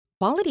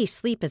Quality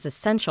sleep is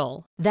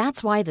essential.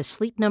 That's why the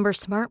Sleep Number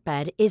Smart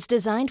Bed is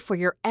designed for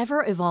your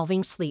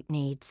ever-evolving sleep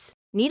needs.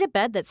 Need a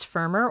bed that's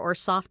firmer or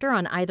softer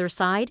on either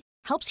side?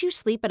 Helps you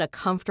sleep at a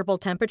comfortable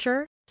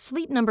temperature?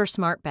 Sleep Number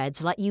Smart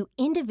Beds let you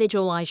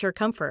individualize your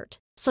comfort,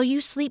 so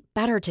you sleep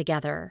better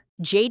together.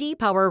 J.D.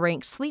 Power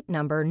ranks Sleep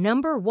Number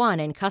number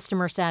one in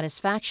customer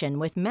satisfaction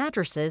with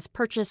mattresses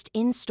purchased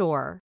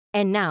in-store.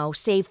 And now,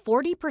 save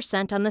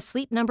 40% on the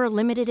Sleep Number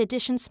Limited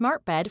Edition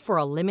Smart Bed for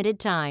a limited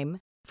time.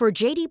 For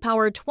J.D.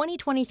 Power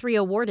 2023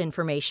 award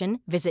information,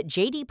 visit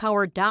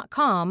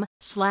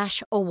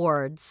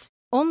jdpower.com/awards.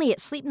 Only at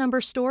Sleep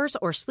Number stores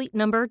or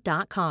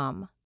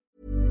sleepnumber.com.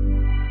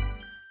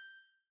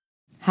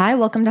 Hi,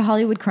 welcome to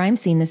Hollywood Crime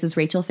Scene. This is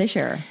Rachel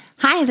Fisher.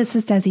 Hi, this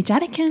is Desi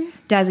Jetikin.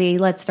 Desi,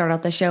 let's start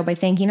out the show by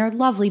thanking our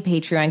lovely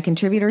Patreon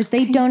contributors.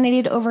 They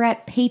donated over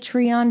at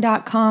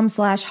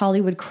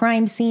patreon.com/Hollywood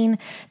Crime Scene.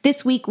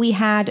 This week we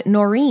had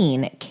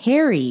Noreen,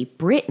 Carrie,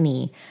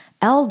 Brittany,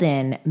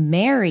 Eldon,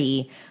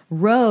 Mary,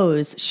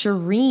 Rose,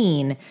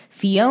 Shireen,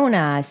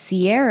 Fiona,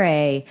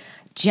 Sierra,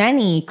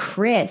 Jenny,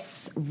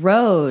 Chris,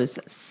 Rose,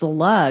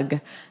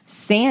 Slug,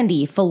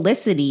 Sandy,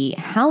 Felicity,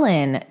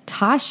 Helen,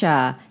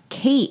 Tasha,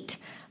 Kate,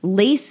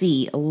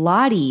 Lacey,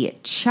 Lottie,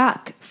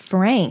 Chuck,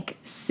 Frank,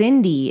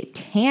 Cindy,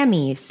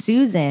 Tammy,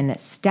 Susan,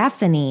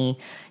 Stephanie,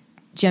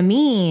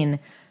 Jameen,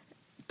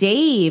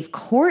 Dave,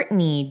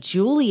 Courtney,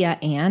 Julia,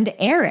 and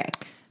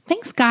Eric.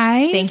 Thanks,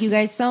 guys. Thank you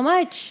guys so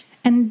much.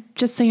 And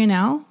just so you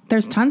know,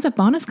 there's tons of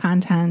bonus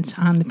content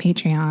on the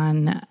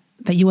Patreon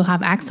that you will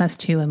have access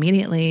to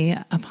immediately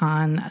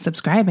upon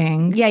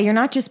subscribing. Yeah, you're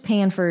not just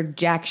paying for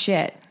jack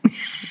shit.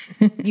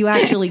 You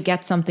actually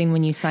get something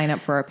when you sign up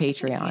for our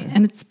Patreon.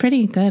 And it's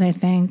pretty good, I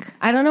think.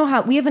 I don't know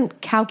how, we haven't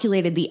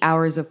calculated the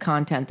hours of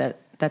content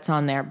that's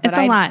on there. But it's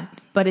a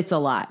lot. But it's a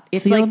lot.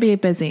 It's so you'll be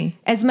busy.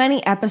 As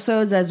many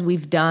episodes as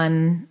we've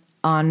done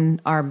on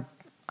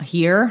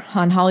here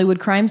on Hollywood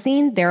Crime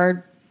Scene, there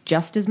are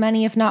just as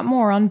many, if not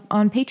more, on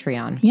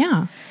Patreon.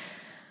 Yeah.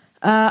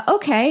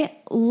 Okay,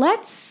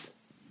 let's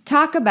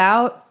talk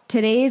about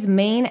today's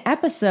main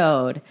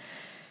episode.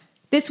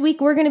 This week,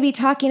 we're going to be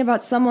talking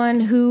about someone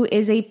who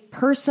is a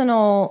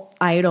personal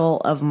idol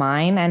of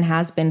mine and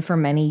has been for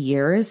many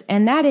years,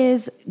 and that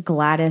is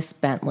Gladys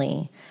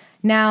Bentley.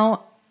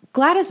 Now,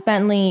 Gladys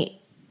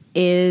Bentley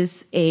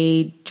is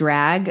a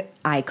drag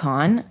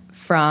icon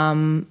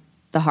from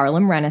the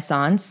Harlem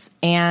Renaissance,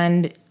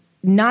 and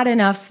not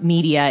enough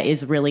media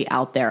is really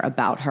out there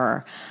about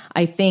her.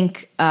 I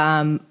think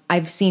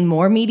I've seen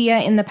more media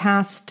in the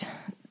past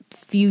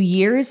few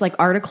years, like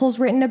articles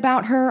written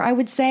about her, I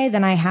would say,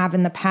 than I have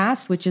in the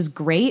past, which is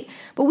great.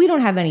 But we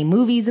don't have any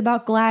movies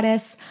about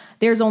Gladys.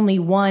 There's only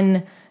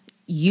one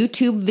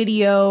YouTube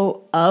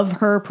video of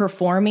her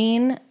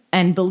performing.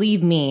 And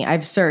believe me,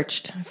 I've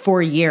searched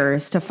for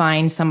years to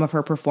find some of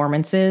her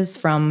performances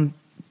from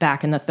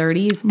back in the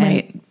 30s,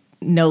 and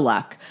no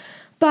luck.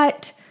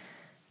 But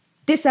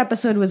this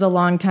episode was a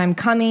long time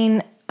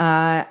coming.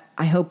 I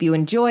hope you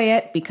enjoy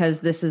it, because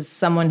this is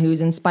someone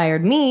who's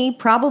inspired me,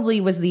 probably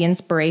was the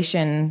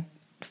inspiration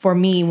for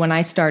me when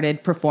I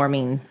started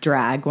performing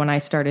drag. When I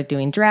started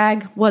doing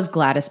drag was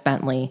Gladys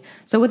Bentley.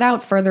 So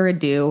without further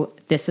ado,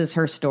 this is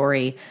her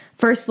story.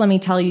 First, let me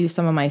tell you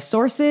some of my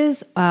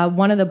sources.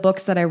 One of the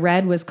books that I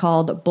read was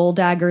called Bull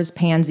Daggers,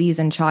 Pansies,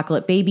 and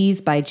Chocolate Babies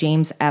by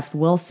James F.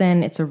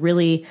 Wilson. It's a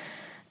really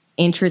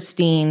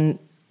interesting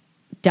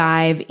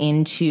dive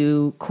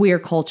into queer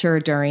culture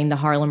during the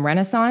Harlem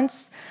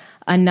Renaissance.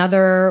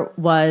 Another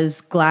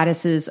was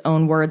Gladys's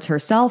own words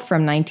herself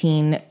from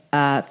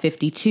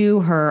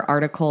 1952, her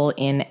article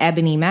in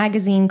Ebony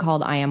magazine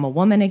called I Am a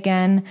Woman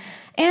Again.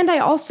 And I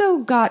also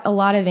got a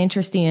lot of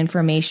interesting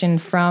information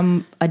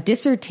from a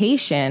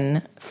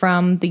dissertation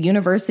from the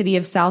University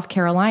of South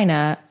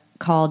Carolina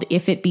called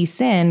If It Be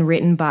Sin,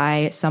 written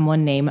by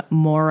someone named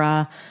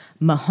Maura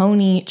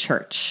Mahoney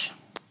Church.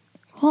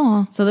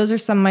 Cool. So those are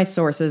some of my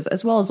sources,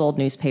 as well as old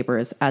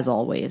newspapers, as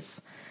always.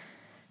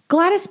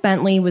 Gladys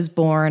Bentley was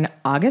born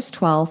August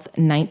 12th,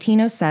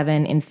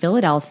 1907 in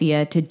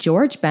Philadelphia to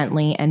George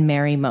Bentley and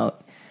Mary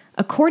Moat.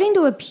 According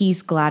to a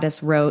piece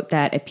Gladys wrote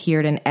that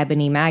appeared in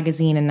Ebony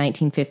magazine in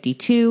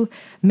 1952,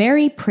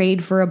 Mary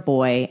prayed for a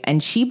boy,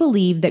 and she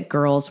believed that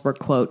girls were,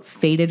 quote,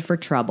 fated for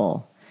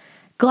trouble.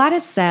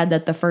 Gladys said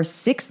that the first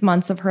 6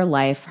 months of her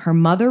life, her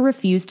mother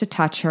refused to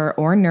touch her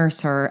or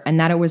nurse her, and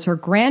that it was her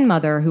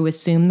grandmother who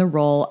assumed the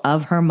role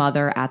of her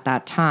mother at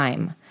that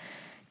time.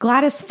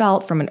 Gladys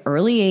felt from an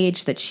early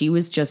age that she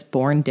was just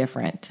born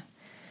different.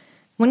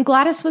 When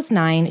Gladys was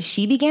 9,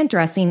 she began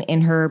dressing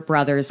in her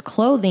brother's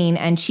clothing,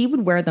 and she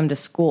would wear them to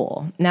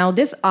school. Now,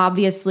 this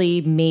obviously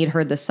made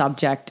her the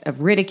subject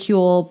of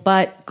ridicule,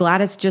 but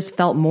Gladys just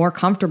felt more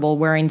comfortable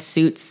wearing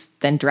suits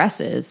than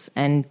dresses,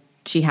 and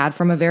she had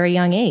from a very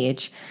young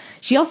age.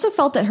 She also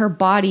felt that her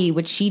body,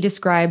 which she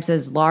describes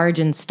as large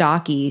and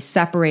stocky,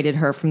 separated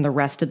her from the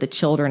rest of the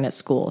children at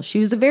school. She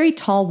was a very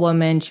tall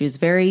woman. She was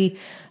very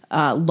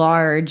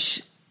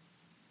large.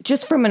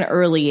 Just from an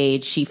early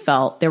age, she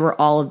felt there were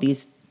all of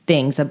these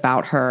things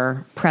about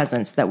her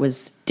presence that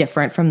was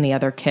different from the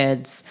other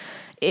kids.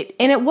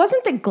 it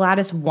wasn't that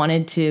Gladys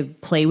wanted to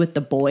play with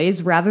the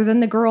boys rather than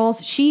the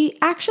girls. She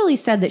actually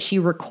said that she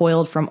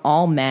recoiled from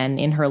all men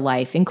in her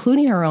life,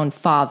 including her own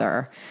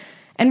father.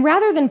 And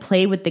rather than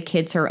play with the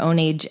kids her own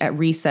age at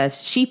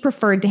recess, she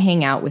preferred to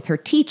hang out with her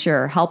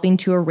teacher, helping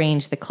to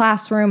arrange the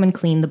classroom and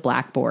clean the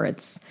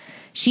blackboards.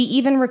 She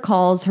even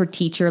recalls her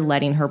teacher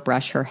letting her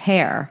brush her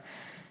hair.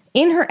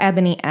 In her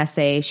Ebony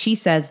essay, she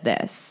says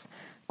this,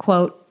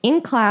 quote,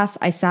 "In class,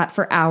 I sat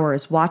for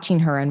hours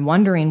watching her and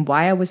wondering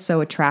why I was so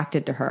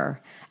attracted to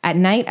her. At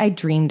night, I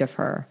dreamed of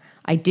her.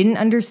 I didn't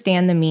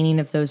understand the meaning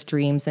of those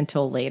dreams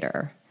until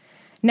later."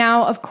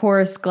 Now, of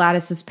course,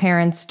 Gladys's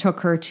parents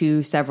took her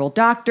to several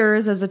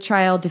doctors as a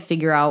child to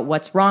figure out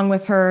what's wrong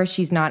with her.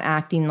 She's not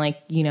acting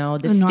like, the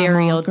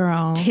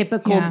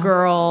stereotypical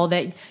girl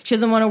that she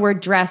doesn't want to wear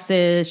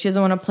dresses. She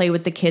doesn't want to play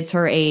with the kids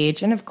her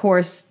age. And of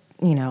course,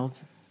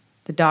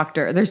 the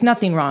doctor, there's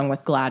nothing wrong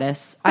with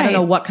Gladys. I don't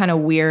know what kind of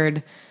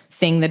weird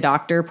thing the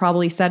doctor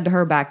probably said to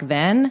her back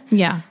then.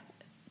 Yeah.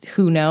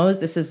 Who knows?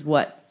 This is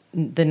what,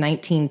 the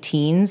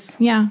 19-teens?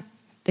 Yeah.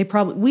 They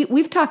probably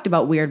we've talked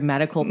about weird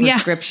medical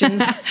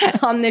prescriptions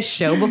on this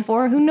show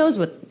before. Who knows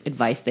what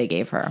advice they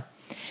gave her?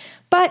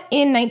 But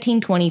in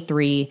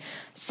 1923,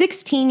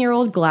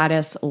 16-year-old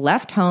Gladys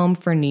left home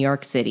for New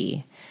York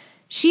City.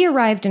 She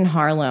arrived in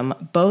Harlem,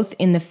 both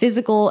in the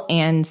physical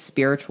and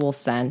spiritual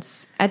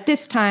sense. At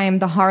this time,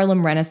 the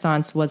Harlem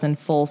Renaissance was in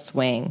full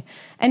swing.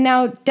 And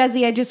now,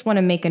 Desi, I just want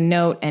to make a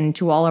note, and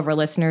to all of our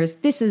listeners,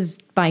 this is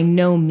by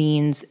no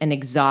means an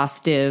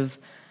exhaustive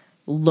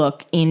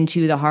look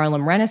into the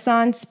Harlem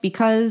Renaissance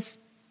because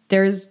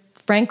there's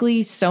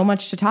frankly so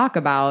much to talk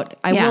about.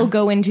 I will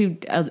go into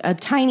a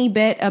tiny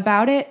bit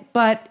about it,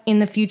 but in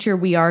the future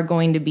we are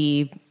going to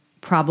be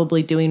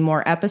probably doing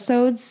more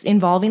episodes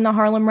involving the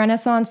Harlem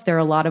Renaissance. There are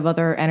a lot of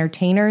other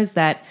entertainers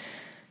that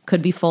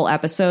could be full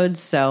episodes,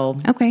 so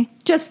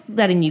just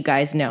letting you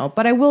guys know.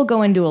 But I will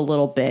go into a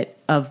little bit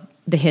of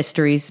the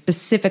history,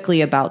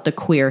 specifically about the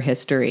queer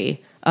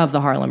history of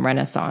the Harlem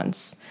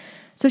Renaissance.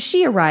 So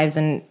she arrives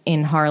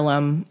in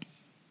Harlem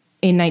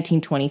in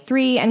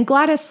 1923, and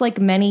Gladys,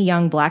 like many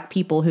young Black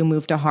people who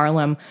moved to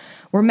Harlem,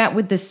 were met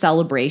with this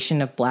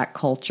celebration of Black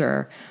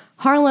culture.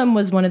 Harlem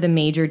was one of the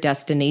major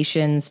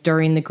destinations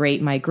during the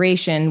Great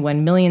Migration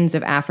when millions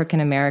of African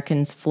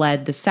Americans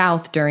fled the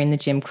South during the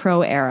Jim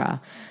Crow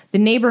era. The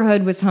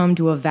neighborhood was home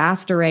to a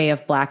vast array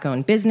of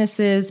Black-owned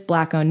businesses,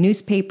 Black-owned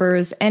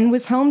newspapers, and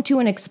was home to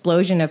an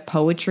explosion of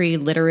poetry,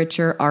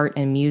 literature, art,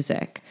 and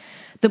music.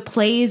 The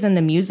plays and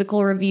the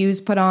musical reviews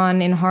put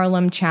on in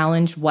Harlem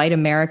challenged white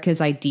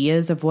America's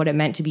ideas of what it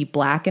meant to be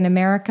Black in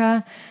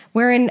America,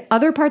 where in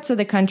other parts of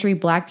the country,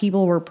 Black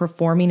people were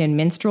performing in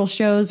minstrel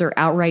shows or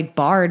outright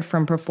barred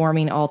from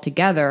performing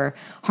altogether.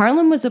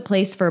 Harlem was a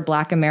place for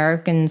Black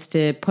Americans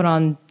to put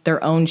on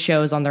their own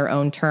shows on their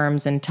own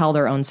terms and tell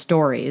their own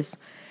stories.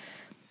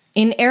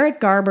 In Eric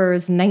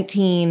Garber's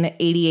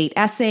 1988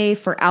 essay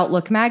for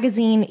Outlook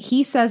magazine,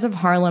 he says of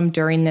Harlem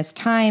during this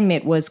time,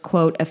 it was,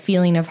 quote, "a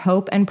feeling of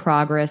hope and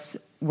progress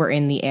were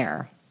in the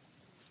air."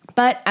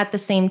 But at the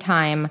same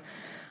time,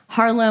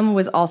 Harlem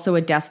was also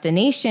a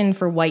destination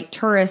for white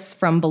tourists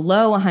from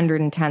below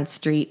 110th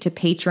Street to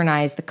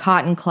patronize the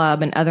Cotton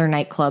Club and other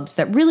nightclubs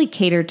that really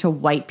catered to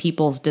white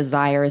people's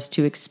desires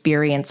to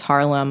experience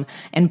Harlem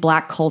and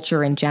Black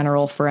culture in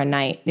general for a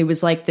night. It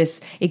was like this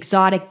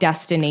exotic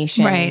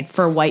destination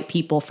for white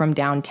people from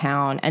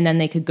downtown, and then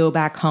they could go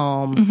back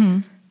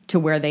home to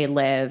where they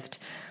lived.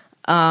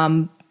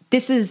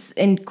 This is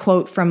a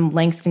quote from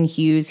Langston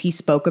Hughes. He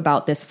spoke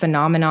about this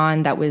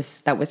phenomenon that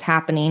was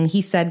happening.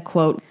 He said,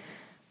 quote,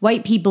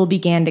 "White people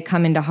began to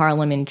come into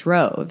Harlem in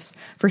droves.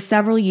 For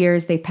several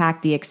years, they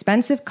packed the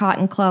expensive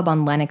Cotton Club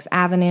on Lenox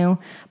Avenue,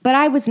 but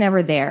I was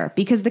never there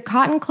because the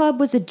Cotton Club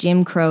was a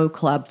Jim Crow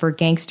club for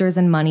gangsters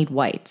and moneyed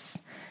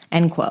whites."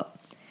 End quote.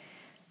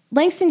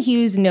 Langston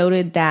Hughes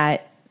noted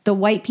that the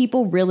white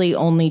people really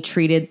only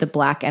treated the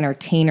Black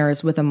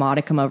entertainers with a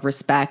modicum of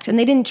respect, and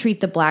they didn't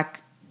treat the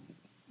Black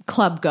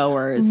club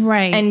goers.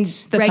 Right. And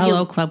the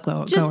fellow club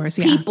goers.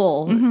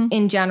 People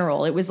in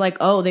general. It was like,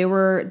 oh, they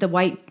were the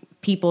white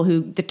people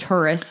the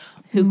tourists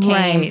who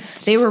came,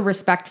 they were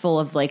respectful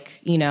of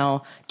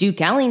Duke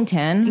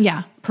Ellington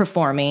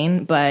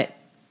performing, but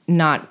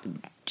not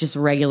just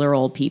regular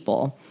old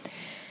people.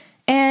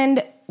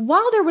 And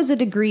while there was a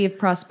degree of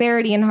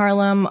prosperity in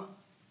Harlem,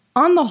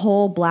 on the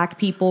whole, Black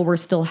people were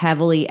still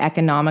heavily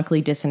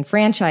economically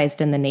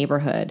disenfranchised in the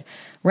neighborhood.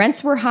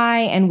 Rents were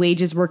high and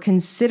wages were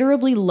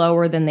considerably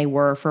lower than they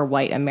were for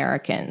white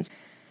Americans.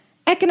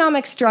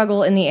 Economic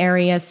struggle in the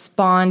area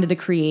spawned the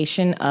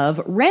creation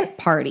of rent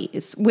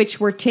parties, which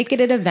were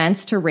ticketed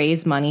events to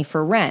raise money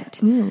for rent.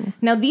 Ooh.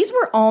 Now, these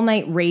were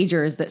all-night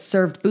ragers that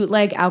served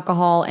bootleg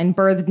alcohol and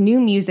birthed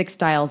new music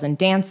styles and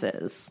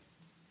dances.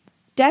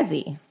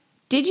 Desi,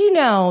 did you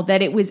know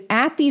that it was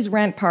at these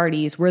rent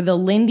parties where the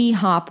Lindy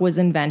Hop was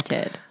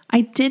invented?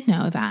 I did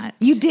know that.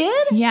 You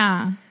did?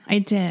 Yeah, I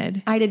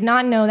did. I did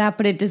not know that,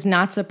 but it does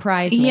not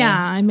surprise me.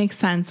 Yeah, it makes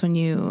sense when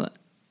you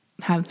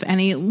have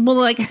any... Well,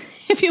 like,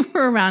 if you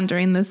were around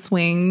during the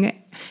swing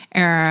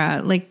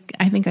era. Like,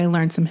 I think I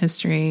learned some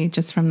history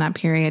just from that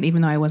period,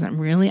 even though I wasn't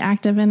really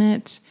active in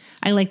it.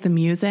 I like the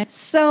music.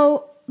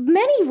 So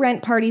many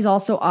rent parties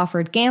also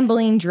offered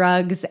gambling,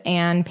 drugs,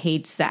 and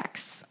paid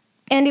sex.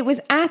 And it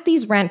was at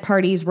these rent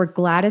parties where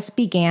Gladys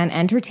began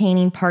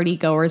entertaining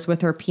partygoers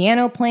with her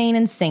piano playing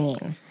and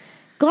singing.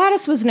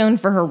 Gladys was known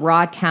for her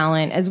raw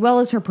talent as well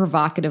as her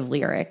provocative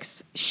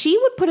lyrics. She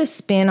would put a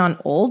spin on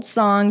old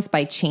songs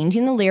by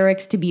changing the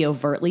lyrics to be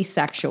overtly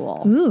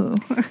sexual. Ooh.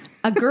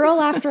 A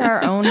girl after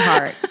our own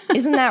heart.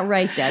 Isn't that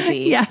right,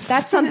 Desi? Yes.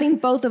 That's something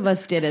both of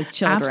us did as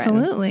children.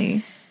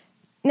 Absolutely.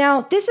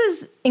 Now, this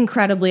is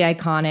incredibly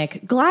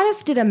iconic.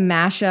 Gladys did a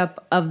mashup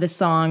of the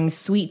songs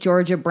Sweet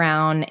Georgia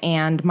Brown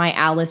and My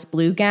Alice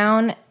Blue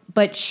Gown,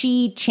 but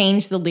she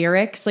changed the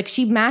lyrics. Like,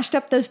 she mashed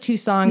up those two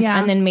songs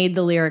and then made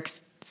the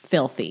lyrics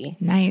filthy.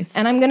 Nice.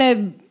 And I'm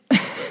going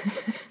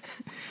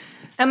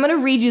to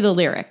read you the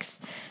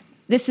lyrics.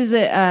 This is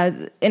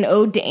an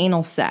ode to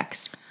anal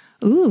sex.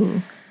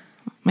 Ooh.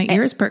 My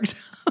ears perked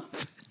up.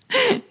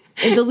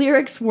 The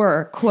lyrics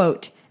were,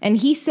 quote, "And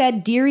he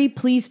said, 'Dearie,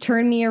 please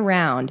turn me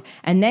around.'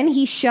 And then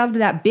he shoved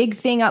that big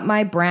thing up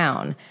my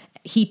brown.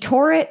 He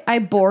tore it, I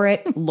bore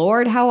it.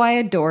 Lord, how I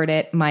adored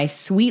it. My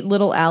sweet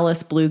little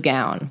Alice Blue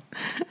Gown."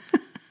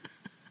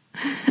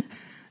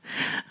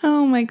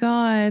 Oh my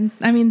God.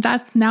 I mean,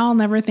 now I'll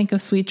never think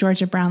of Sweet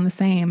Georgia Brown the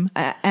same.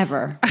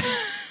 Ever.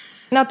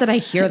 Not that I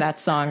hear that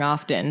song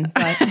often,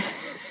 but...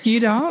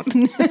 You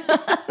don't?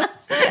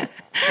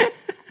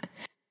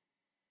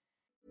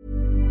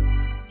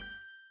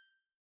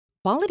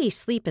 Quality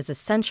sleep is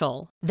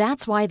essential.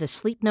 That's why the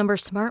Sleep Number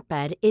Smart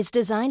Bed is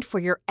designed for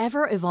your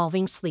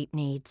ever-evolving sleep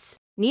needs.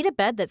 Need a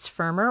bed that's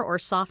firmer or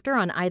softer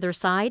on either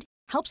side?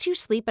 Helps you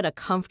sleep at a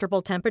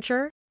comfortable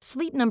temperature?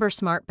 Sleep Number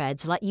Smart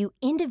Beds let you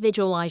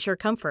individualize your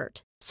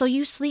comfort, so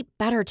you sleep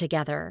better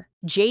together.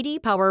 J.D.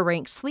 Power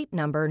ranks Sleep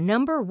Number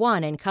number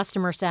 1 in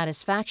customer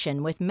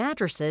satisfaction with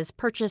mattresses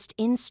purchased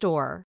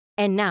in-store.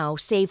 And now,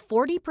 save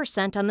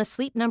 40% on the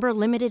Sleep Number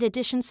Limited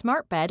Edition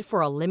Smart Bed for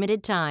a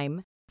limited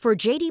time. For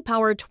J.D.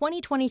 Power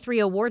 2023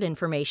 award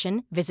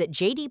information, visit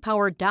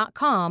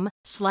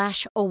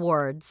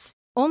jdpower.com/awards.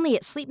 Only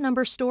at Sleep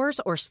Number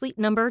stores or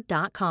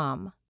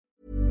sleepnumber.com.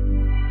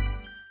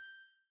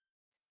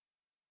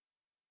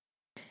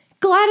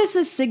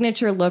 Gladys's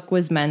signature look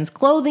was men's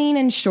clothing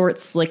and short,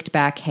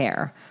 slicked-back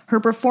hair. Her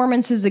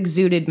performances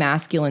exuded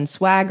masculine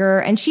swagger,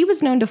 and she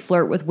was known to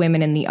flirt with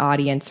women in the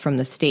audience from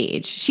the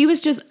stage. She was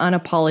just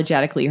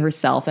unapologetically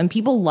herself, and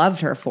people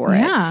loved her for it.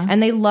 Yeah.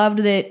 And they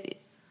loved that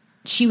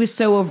she was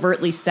so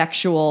overtly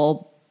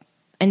sexual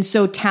and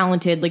so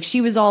talented. Like,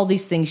 she was all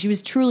these things. She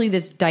was truly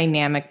this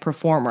dynamic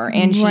performer,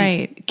 and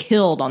she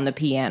killed on the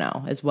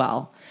piano as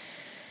well.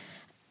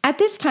 At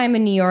this time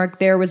in New York,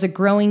 there was a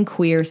growing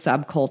queer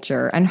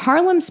subculture, and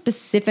Harlem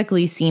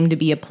specifically seemed to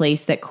be a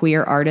place that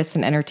queer artists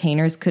and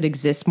entertainers could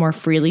exist more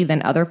freely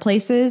than other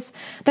places.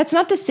 That's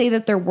not to say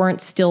that there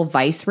weren't still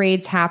vice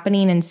raids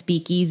happening in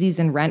speakeasies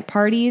and rent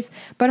parties,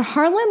 but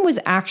Harlem was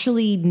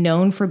actually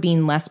known for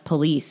being less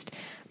policed,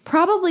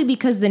 probably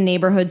because the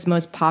neighborhood's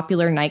most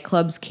popular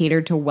nightclubs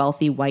catered to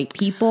wealthy white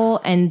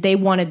people, and they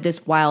wanted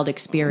this wild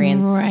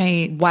experience,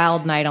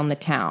 wild night on the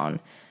town.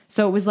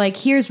 So it was like,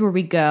 here's where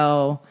we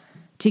go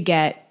to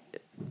get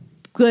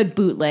good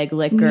bootleg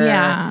liquor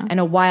and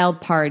a wild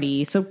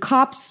party. So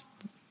cops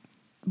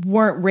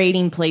weren't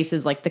raiding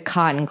places like the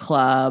Cotton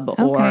Club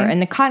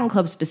and the Cotton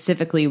Club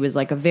specifically was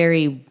like a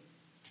very,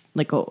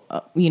 like,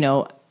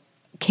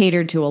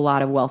 catered to a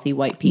lot of wealthy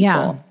white people.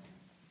 Yeah.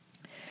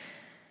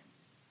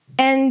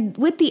 And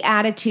with the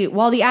attitude,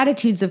 while the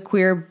attitudes of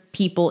queer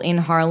people in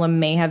Harlem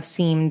may have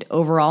seemed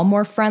overall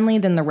more friendly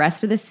than the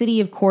rest of the city,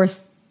 of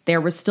course, there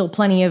was still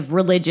plenty of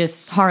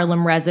religious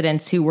Harlem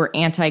residents who were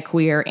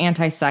anti-queer,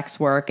 anti-sex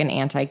work, and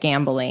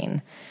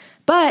anti-gambling.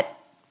 But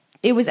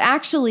it was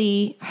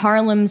actually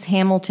Harlem's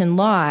Hamilton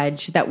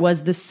Lodge that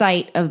was the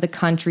site of the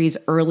country's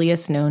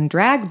earliest known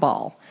drag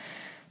ball.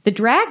 The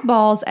drag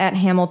balls at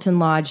Hamilton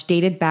Lodge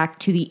dated back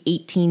to the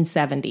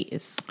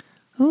 1870s.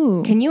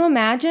 Ooh. Can you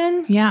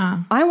imagine?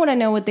 Yeah. I want to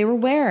know what they were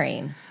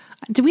wearing.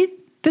 I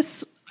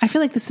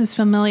feel like this is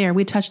familiar.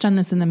 We touched on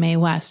this in the Mae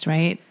West,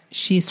 right?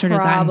 She sort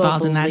of got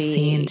involved in that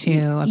scene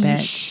too a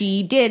bit.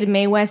 She did.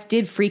 Mae West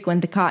did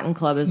frequent the Cotton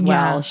Club as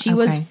well.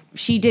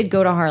 She did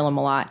go to Harlem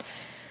a lot.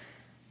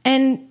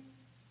 And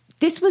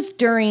this was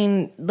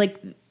during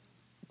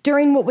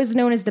what was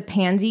known as the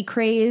pansy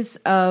craze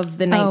of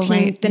the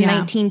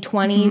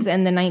 1920s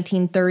and the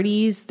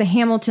 1930s. The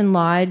Hamilton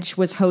Lodge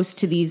was host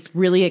to these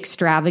really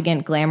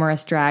extravagant,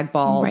 glamorous drag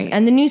balls. Right.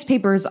 And the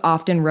newspapers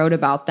often wrote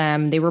about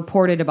them. They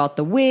reported about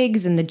the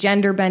wigs and the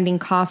gender-bending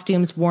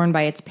costumes worn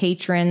by its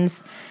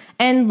patrons.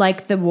 And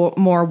like the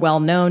more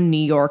well-known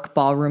New York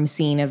ballroom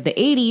scene of the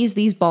 80s,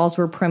 these balls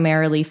were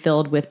primarily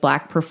filled with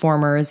Black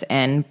performers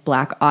and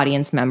Black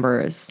audience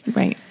members.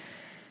 Right.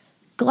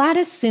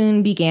 Gladys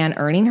soon began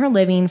earning her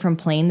living from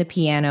playing the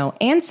piano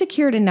and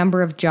secured a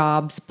number of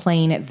jobs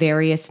playing at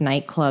various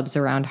nightclubs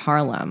around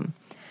Harlem.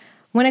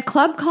 When a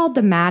club called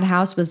the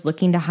Madhouse was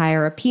looking to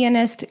hire a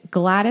pianist,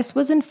 Gladys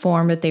was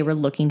informed that they were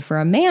looking for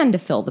a man to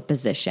fill the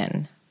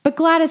position. But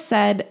Gladys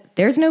said,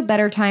 there's no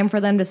better time for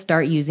them to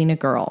start using a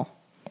girl.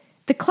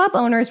 The club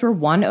owners were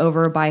won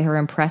over by her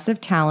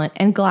impressive talent,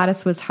 and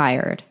Gladys was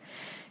hired.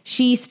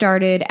 She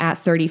started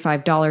at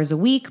 $35 a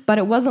week, but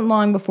it wasn't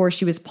long before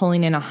she was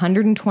pulling in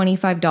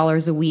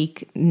 $125 a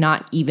week,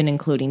 not even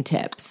including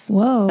tips.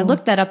 Whoa. I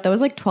looked that up. That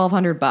was like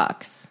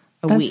 $1,200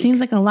 a week. That seems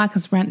like a lot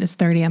because rent is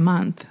 $30 a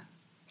month.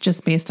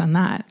 Just based on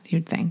that,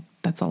 you'd think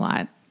that's a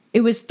lot.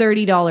 It was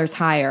 $30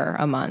 higher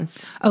a month.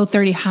 Oh,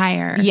 30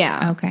 higher.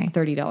 Yeah. Okay.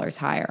 $30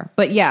 higher.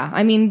 But yeah,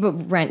 I mean, but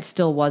rent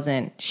still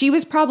wasn't. She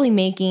was probably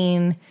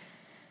making,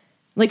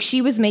 like,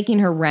 she was making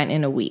her rent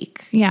in a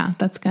week. Yeah,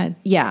 that's good.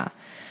 Yeah.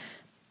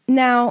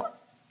 Now,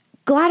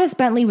 Gladys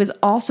Bentley was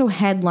also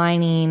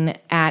headlining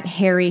at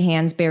Harry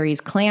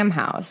Hansberry's Clam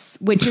House,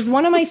 which is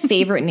one of my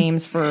favorite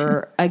names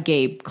for a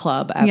gay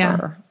club ever.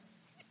 Yeah.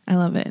 I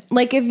love it.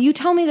 Like, if you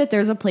tell me that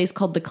there's a place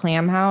called the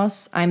Clam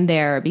House, I'm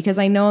there because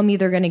I know I'm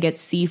either going to get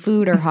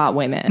seafood or hot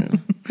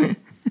women.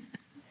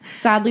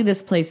 Sadly,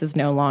 this place is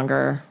no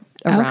longer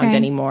around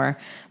anymore.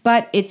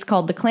 But it's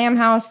called the Clam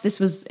House. This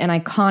was an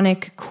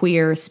iconic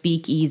queer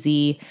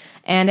speakeasy.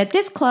 And at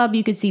this club,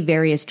 you could see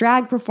various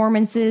drag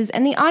performances,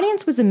 and the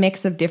audience was a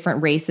mix of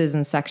different races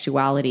and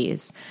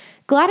sexualities.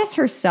 Gladys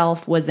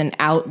herself was an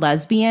out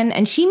lesbian,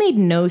 and she made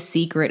no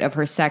secret of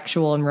her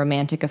sexual and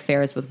romantic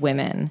affairs with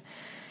women.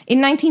 In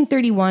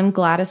 1931,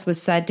 Gladys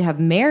was said to have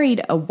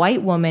married a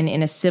white woman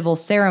in a civil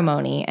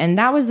ceremony, and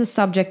that was the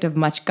subject of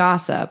much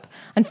gossip.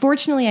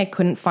 Unfortunately, I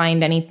couldn't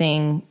find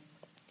anything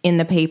in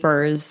the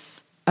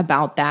papers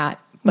about that.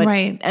 But,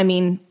 right. I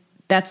mean,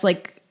 that's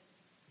like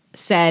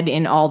said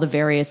in all the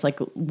various like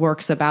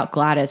works about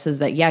Gladys is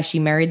that, yeah, she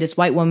married this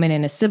white woman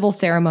in a civil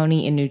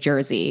ceremony in New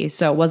Jersey.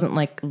 So it wasn't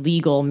like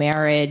legal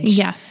marriage.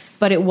 Yes.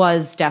 But it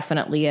was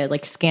definitely a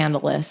like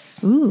scandalous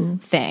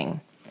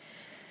thing.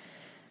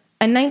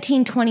 A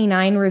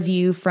 1929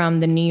 review from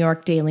the New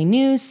York Daily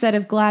News said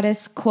of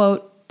Gladys,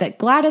 quote, that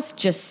Gladys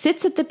just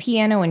sits at the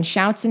piano and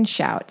shouts and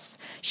shouts.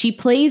 She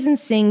plays and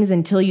sings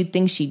until you'd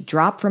think she'd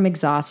drop from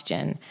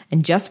exhaustion.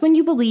 And just when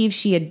you believe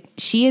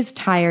she is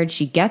tired,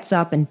 she gets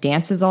up and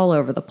dances all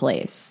over the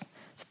place.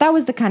 So that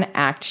was the kind of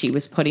act she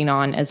was putting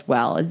on as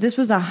well. As this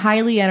was a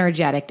highly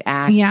energetic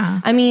act.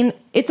 Yeah. I mean,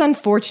 it's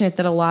unfortunate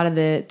that a lot of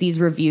these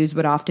reviews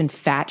would often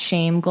fat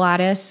shame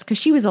Gladys because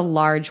she was a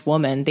large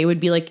woman. They would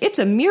be like, it's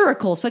a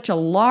miracle such a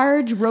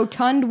large,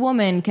 rotund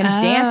woman can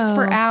dance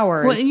for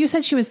hours. Well, you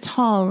said she was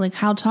tall. Like,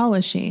 how tall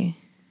was she?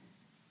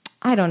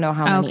 I don't know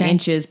how many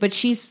inches, but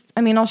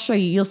I'll show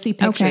you. You'll see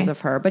pictures of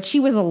her. But she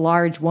was a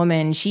large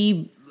woman.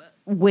 She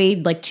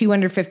weighed like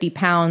 250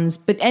 pounds,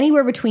 but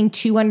anywhere between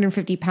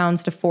 250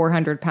 pounds to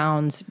 400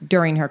 pounds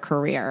during her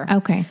career.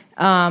 Okay.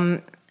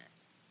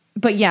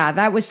 But yeah,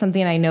 that was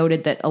something I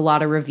noted that a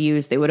lot of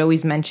reviews, they would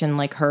always mention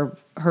like her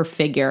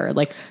figure.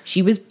 Like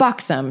she was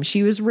buxom,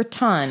 she was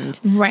rotund.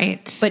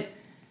 Right. But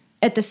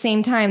at the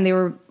same time, they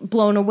were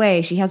blown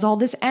away. She has all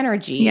this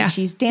energy. Yeah.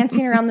 She's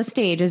dancing around the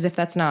stage as if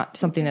that's not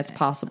something that's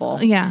possible.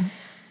 Yeah.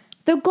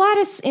 Though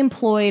Gladys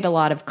employed a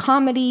lot of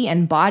comedy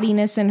and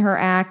bodiness in her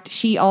act,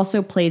 she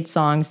also played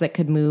songs that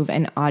could move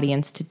an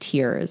audience to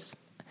tears.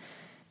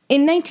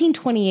 In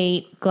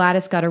 1928,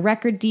 Gladys got a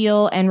record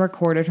deal and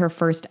recorded her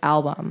first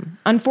album.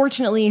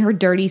 Unfortunately, her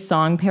dirty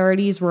song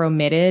parodies were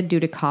omitted due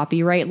to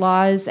copyright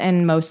laws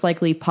and most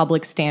likely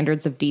public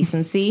standards of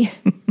decency.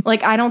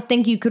 Like, I don't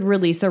think you could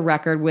release a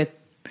record with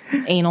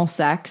anal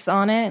sex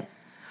on it.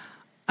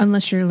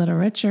 Unless you're Little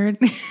Richard.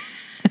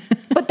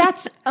 But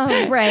that's,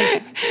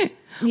 right.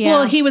 Yeah.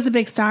 Well, he was a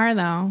big star,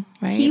 though,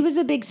 right? He was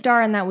a big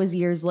star, and that was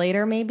years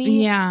later, maybe?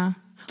 Yeah.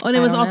 And it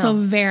was also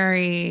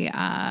very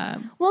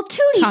well,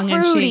 Tutti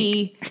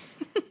Frutti.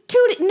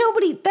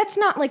 Nobody, that's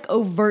not like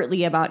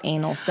overtly about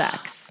anal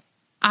sex.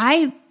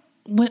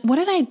 What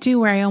did I do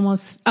where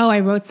I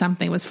wrote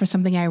something. It was for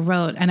something I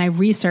wrote, and I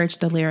researched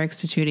the lyrics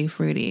to Tutti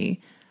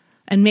Frutti.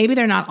 And maybe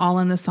they're not all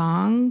in the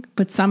song,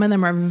 but some of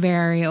them are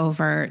very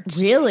overt.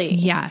 Really?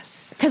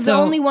 Yes. Because the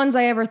only ones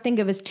I ever think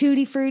of is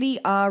Tutti Frutti,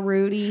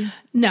 Rudy.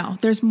 No,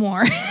 there's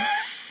more.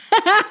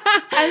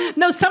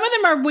 No, some of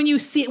them are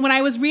when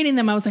I was reading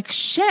them, I was like,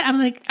 shit. I was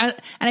like, and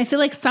I feel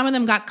like some of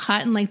them got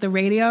cut in like the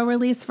radio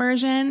release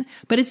version,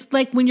 but it's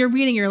like when you're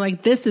reading, you're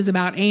like, this is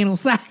about anal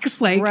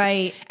sex. Like,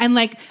 right. And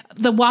like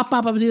the wop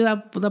bop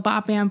do the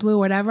bop band blue,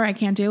 whatever. I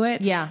can't do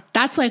it. Yeah.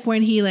 That's like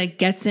when he like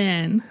gets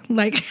in,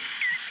 like,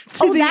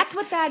 that's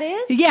what that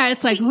is? Yeah.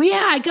 It's like, oh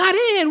yeah, I got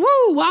in.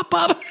 Woo, wop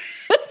bop.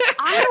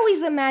 I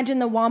always imagine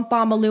the womp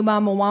bomb, a loo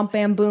mom, a womp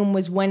bam boom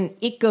was when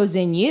it goes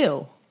in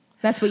you.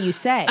 That's what you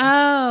say.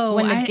 Oh.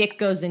 When the dick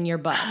goes in your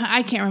butt.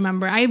 I can't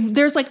remember.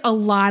 There's like a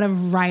lot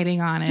of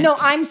writing on it. No,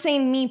 I'm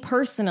saying me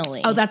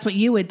personally. Oh, that's what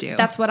you would do.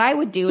 That's what I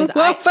would do.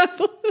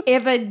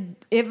 If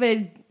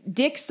a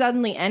dick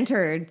suddenly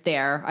entered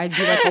there, I'd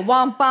be like a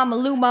womp bomb, a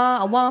luma,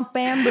 a womp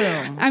bam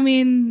boom. I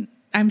mean,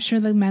 I'm sure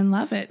the men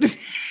love it.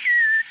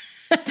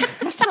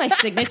 That's my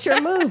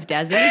signature move,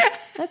 Desi.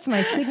 That's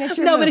my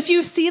signature move. No, but if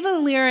you see the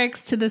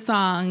lyrics to the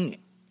song,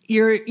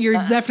 you're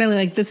definitely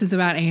like, this is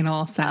about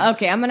anal sex.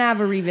 Okay, I'm going to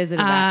have a revisit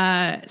of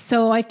that.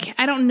 So I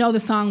don't know the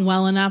song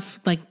well enough,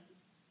 like,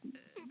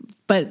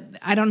 but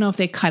I don't know if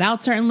they cut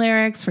out certain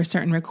lyrics for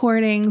certain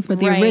recordings, but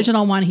the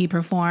original one he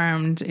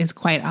performed is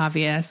quite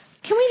obvious.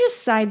 Can we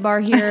just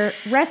sidebar here?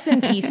 Rest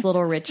in peace,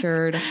 Little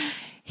Richard.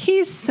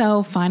 He's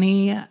so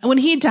funny. When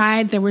he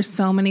died, there were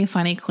so many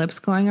funny clips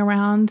going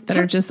around that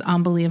are just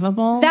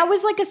unbelievable. That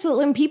was like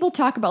when people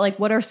talk about like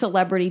what are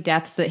celebrity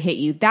deaths that hit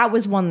you, that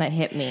was one that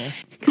hit me.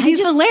 Because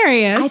he's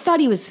hilarious. I thought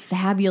he was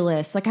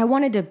fabulous. Like I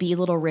wanted to be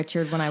Little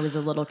Richard when I was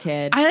a little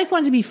kid. I like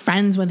wanted to be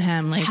friends with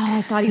him. Like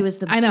I thought he was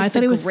the I know. I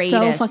thought he was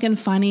greatest. so fucking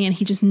funny, and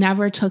he just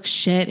never took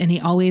shit, and he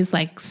always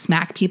like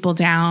smacked people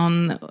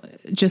down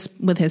just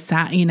with his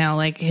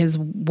like his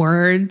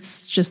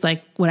words, just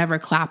like whatever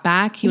clap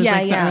back. He was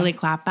the early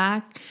clap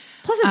back.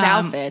 Plus his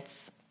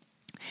outfits.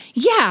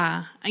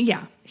 Yeah.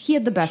 He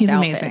had the best He's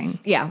outfits. amazing.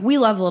 Yeah, we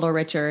love Little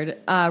Richard.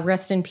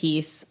 Rest in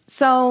peace.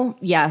 So,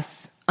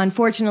 yes.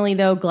 Unfortunately,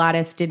 though,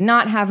 Gladys did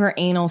not have her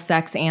anal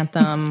sex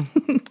anthem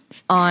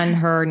on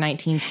her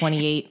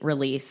 1928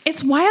 release.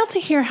 It's wild to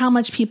hear how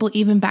much people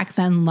even back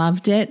then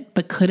loved it,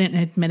 but couldn't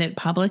admit it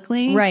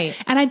publicly. Right.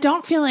 And I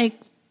don't feel like,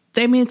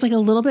 I mean, it's like a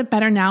little bit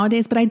better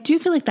nowadays, but I do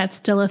feel like that's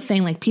still a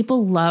thing. Like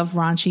people love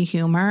raunchy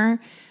humor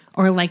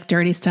or like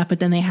dirty stuff, but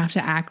then they have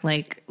to act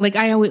like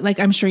I always, like,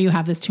 I'm sure you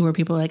have this too, where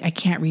people are like, I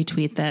can't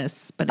retweet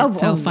this, but it's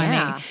so funny.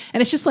 Yeah.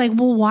 And it's just like,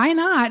 well, why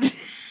not?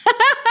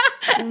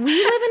 We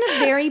live in a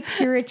very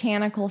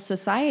puritanical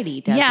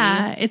society, Desi.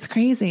 Yeah, it's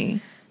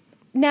crazy.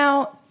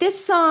 Now,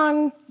 this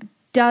song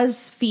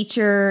does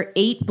feature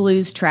 8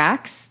 blues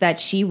tracks that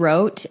she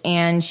wrote,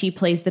 and she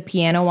plays the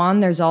piano on.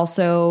 There's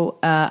also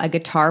a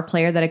guitar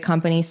player that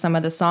accompanies some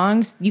of the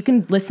songs. You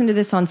can listen to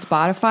this on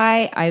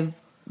Spotify. I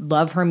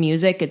love her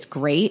music. It's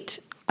great.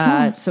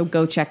 So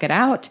go check it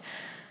out.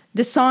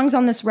 The songs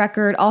on this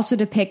record also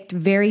depict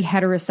very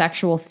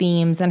heterosexual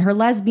themes, and her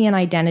lesbian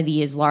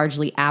identity is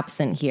largely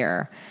absent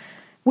here.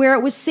 Where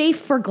it was safe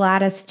for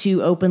Gladys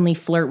to openly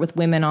flirt with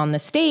women on the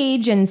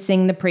stage and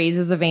sing the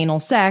praises of anal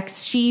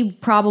sex, she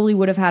probably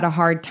would have had a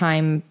hard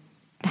time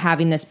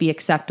having this be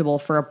acceptable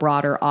for a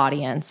broader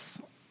audience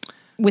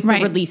with the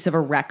release of a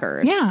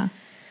record. Yeah.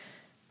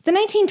 The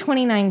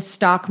 1929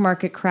 stock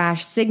market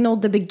crash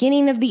signaled the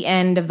beginning of the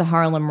end of the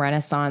Harlem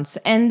Renaissance,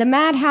 and the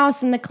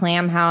Madhouse and the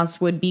Clam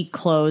House would be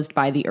closed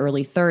by the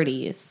early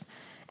 30s.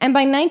 And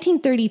by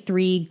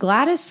 1933,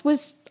 Gladys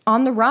was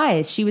on the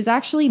rise. She was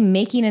actually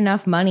making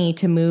enough money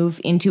to move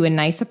into a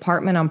nice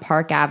apartment on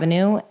Park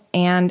Avenue,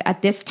 and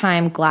at this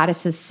time,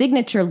 Gladys's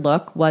signature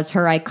look was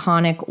her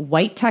iconic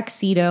white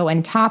tuxedo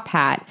and top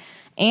hat.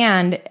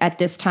 And at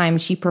this time,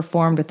 she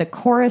performed with a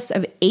chorus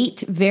of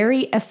 8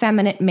 very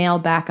effeminate male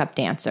backup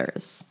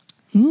dancers.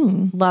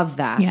 Love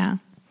that. Yeah.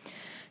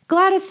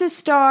 Gladys's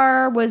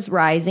star was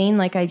rising,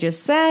 like I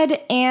just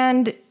said,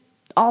 and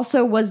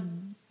also was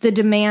the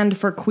demand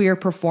for queer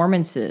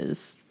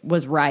performances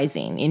was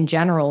rising in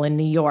general in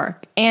New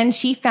York. And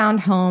she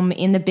found home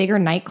in the bigger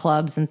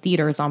nightclubs and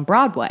theaters on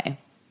Broadway.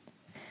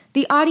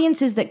 The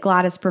audiences that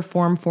Gladys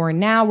performed for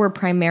now were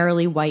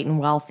primarily white and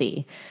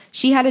wealthy.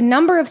 She had a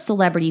number of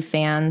celebrity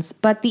fans,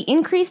 but the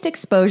increased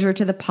exposure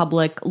to the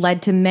public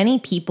led to many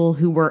people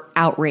who were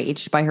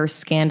outraged by her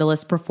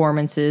scandalous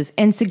performances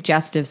and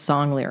suggestive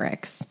song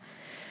lyrics.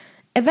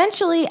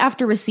 Eventually,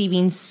 after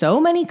receiving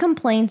so many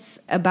complaints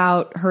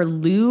about her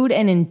lewd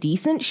and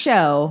indecent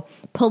show,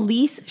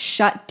 police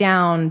shut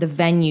down the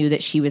venue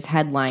that she was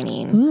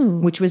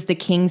headlining, which was the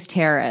King's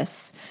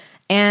Terrace,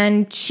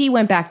 and she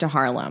went back to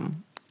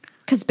Harlem.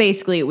 Because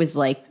basically it was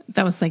like...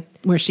 That was like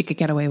where she could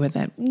get away with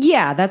it.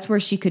 Yeah, that's where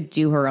she could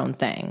do her own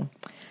thing.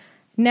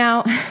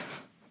 Now,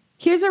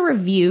 here's a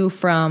review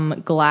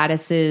from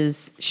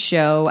Gladys's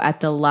show at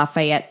the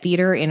Lafayette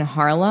Theater in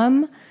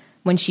Harlem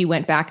when she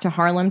went back to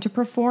Harlem to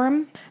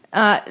perform.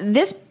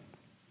 This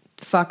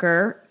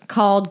fucker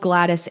called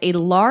Gladys a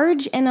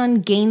large and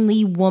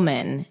ungainly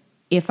woman,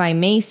 if I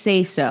may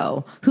say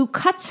so, who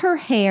cuts her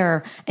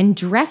hair and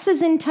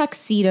dresses in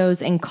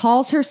tuxedos and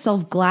calls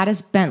herself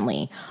Gladys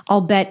Bentley.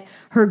 I'll bet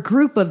her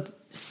group of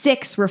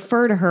 6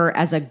 refer to her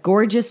as a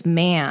gorgeous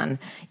man,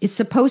 is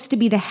supposed to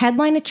be the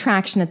headline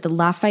attraction at the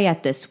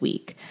Lafayette this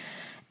week.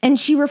 And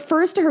she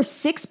refers to her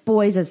 6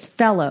 boys as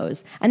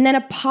fellows and then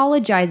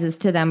apologizes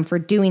to them for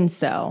doing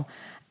so.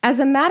 As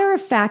a matter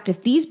of fact,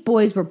 if these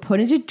boys were put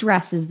into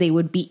dresses, they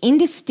would be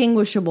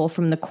indistinguishable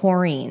from the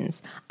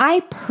Coreens.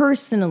 I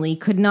personally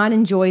could not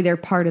enjoy their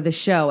part of the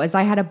show, as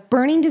I had a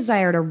burning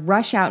desire to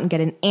rush out and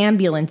get an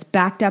ambulance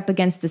backed up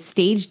against the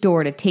stage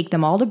door to take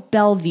them all to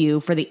Bellevue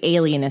for the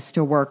alienists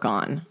to work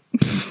on.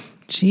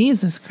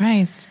 Jesus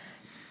Christ.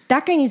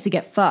 That guy needs to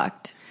get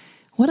fucked.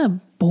 What a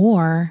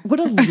bore.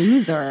 What a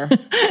loser.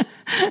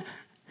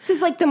 This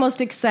is like the most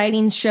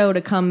exciting show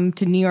to come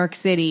to New York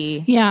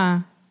City.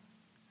 Yeah.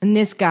 And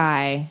this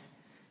guy,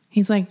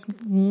 he's like,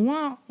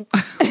 wow.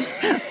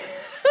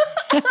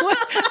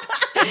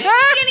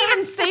 I can't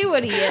even say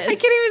what he is. I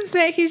can't even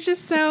say. He's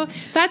just so,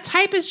 that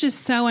type is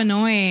just so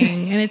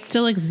annoying, and it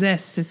still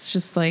exists. It's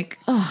just like,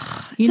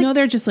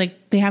 they're just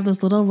like, they have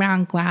those little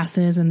round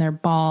glasses and they're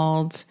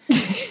bald.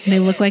 They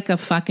look like a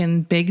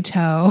fucking big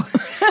toe.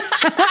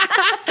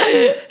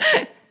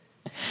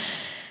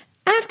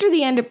 After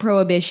the end of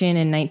Prohibition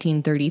in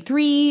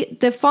 1933,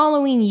 the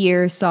following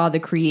year saw the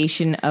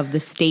creation of the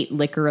State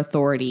Liquor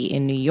Authority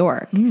in New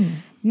York.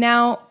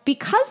 Now,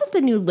 because of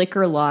the new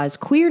liquor laws,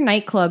 queer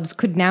nightclubs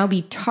could now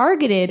be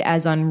targeted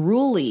as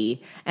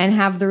unruly and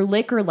have their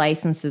liquor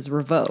licenses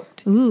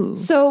revoked. Ooh.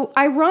 So,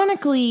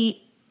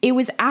 ironically, it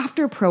was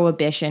after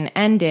Prohibition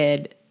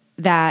ended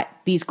that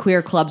these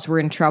queer clubs were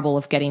in trouble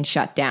of getting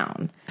shut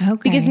down.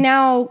 Okay. Because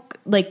now,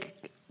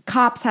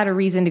 cops had a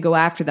reason to go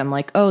after them.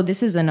 Like, oh,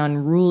 this is an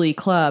unruly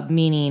club,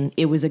 meaning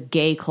it was a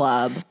gay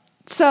club.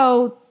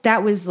 So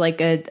that was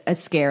a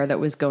scare that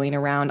was going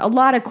around. A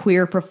lot of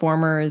queer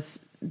performers,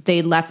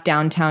 they left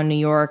downtown New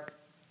York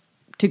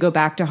to go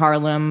back to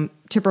Harlem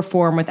to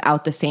perform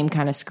without the same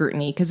kind of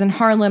scrutiny. Because in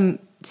Harlem,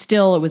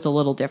 still, it was a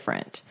little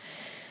different.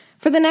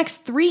 For the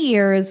next 3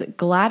 years,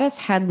 Gladys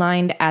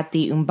headlined at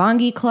the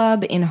Umbangi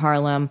Club in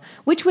Harlem,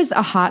 which was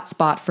a hot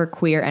spot for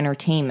queer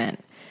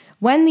entertainment.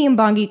 When the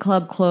Umbangi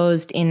Club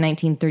closed in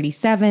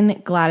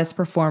 1937, Gladys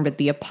performed at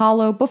the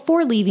Apollo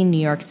before leaving New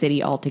York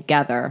City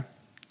altogether.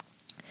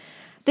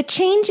 The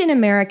change in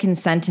American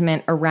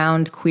sentiment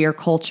around queer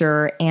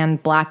culture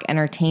and black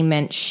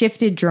entertainment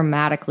shifted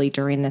dramatically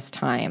during this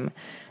time.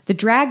 The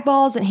drag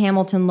balls at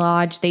Hamilton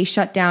Lodge, they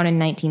shut down in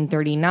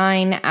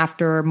 1939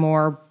 after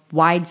more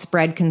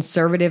widespread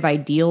conservative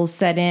ideals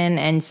set in,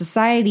 and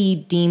society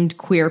deemed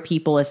queer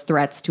people as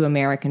threats to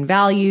American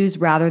values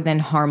rather than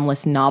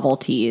harmless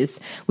novelties,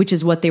 which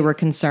is what they were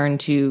concerned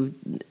to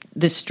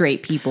the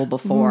straight people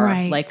before.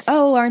 Right. Like,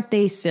 oh, aren't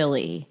they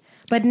silly?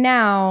 But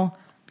now,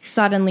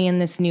 suddenly in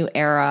this new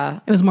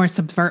era, It was more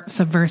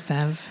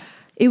subversive.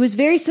 it was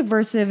very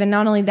subversive, and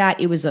not only that,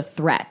 it was a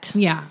threat.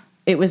 Yeah.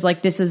 It was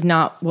like, this is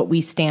not what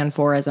we stand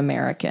for as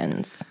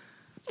Americans.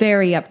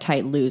 Very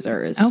uptight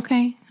losers.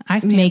 Okay. I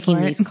stand Making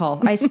for it. these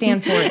calls. I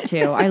stand for it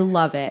too. I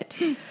love it.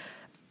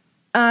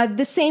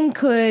 The same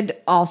could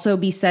also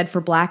be said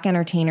for black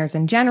entertainers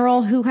in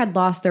general who had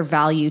lost their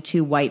value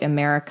to white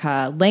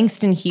America.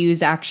 Langston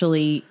Hughes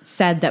actually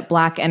said that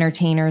black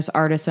entertainers,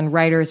 artists, and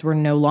writers were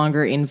no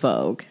longer in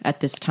vogue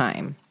at this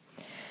time.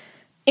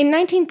 In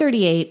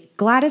 1938,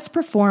 Gladys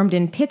performed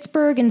in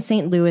Pittsburgh and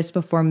St. Louis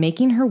before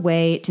making her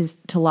way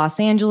to Los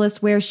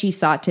Angeles, where she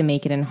sought to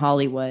make it in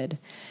Hollywood.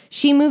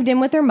 She moved in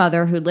with her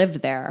mother, who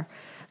lived there.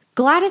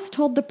 Gladys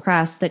told the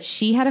press that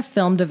she had a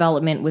film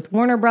development with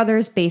Warner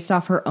Brothers based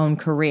off her own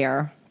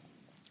career.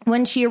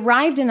 When she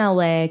arrived in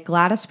LA,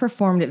 Gladys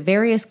performed at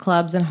various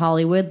clubs in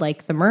Hollywood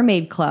like the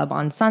Mermaid Club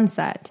on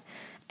Sunset.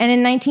 And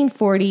in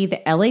 1940,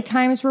 the LA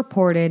Times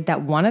reported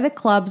that one of the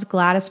clubs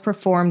Gladys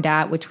performed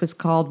at, which was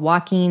called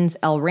Joaquin's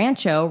El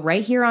Rancho,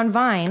 right here on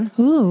Vine.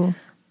 Ooh.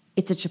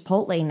 It's a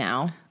Chipotle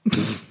now.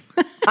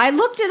 I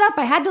looked it up.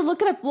 I had to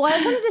look it up. Well, I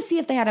wanted to see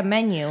if they had a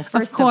menu,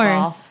 first of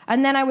all.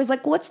 And then I was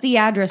like, what's the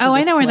address of Oh,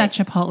 this I know where that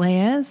place?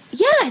 Chipotle is.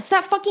 Yeah, it's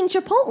that fucking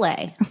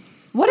Chipotle.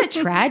 What a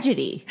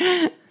tragedy.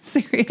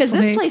 Seriously. Because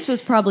this place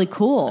was probably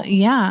cool.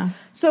 Yeah.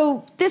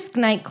 So this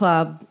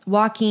nightclub,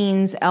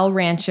 Joaquin's El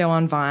Rancho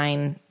on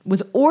Vine,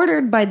 was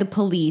ordered by the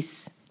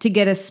police to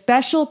get a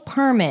special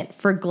permit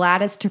for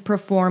Gladys to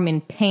perform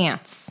in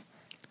pants.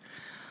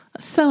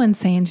 So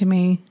insane to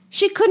me.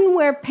 She couldn't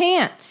wear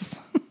pants.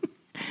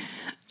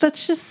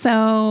 That's just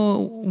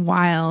so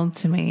wild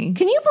to me.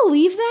 Can you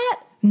believe that?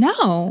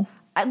 No.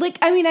 I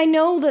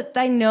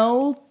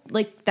know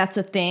that's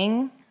a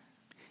thing,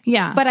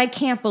 Yeah. but I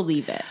can't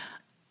believe it.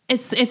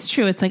 It's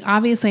true. It's like,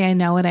 obviously I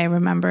know it. I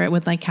remember it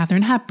with like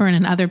Katharine Hepburn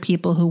and other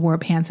people who wore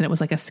pants and it was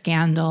like a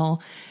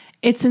scandal.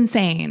 It's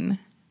insane.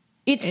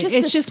 It's just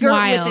It's a just skirt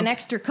wild. with an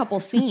extra couple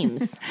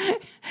seams.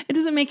 It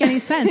doesn't make any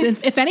sense.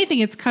 If anything,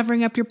 it's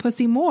covering up your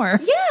pussy more.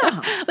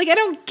 Yeah. Like, I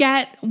don't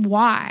get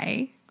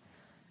why.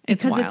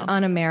 It's Because wild. it's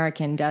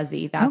un-American,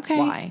 Desi. That's Okay.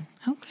 why.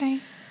 Okay.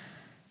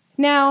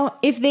 Now,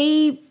 if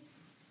they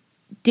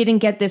didn't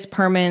get this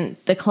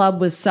permit, the club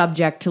was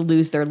subject to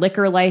lose their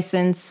liquor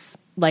license.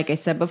 Like I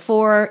said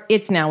before,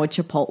 it's now a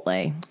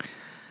Chipotle.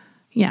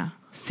 Yeah.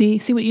 See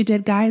what you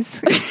did,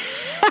 guys?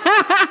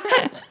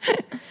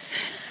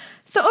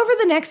 So over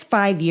the next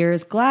 5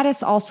 years,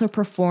 Gladys also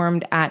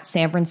performed at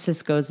San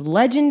Francisco's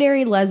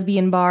legendary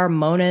lesbian bar,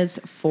 Mona's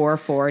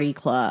 440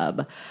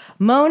 Club.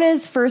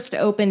 Mona's first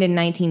opened in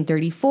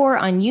 1934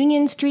 on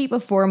Union Street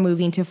before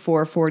moving to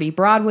 440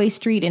 Broadway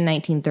Street in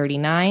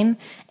 1939,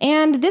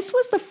 and this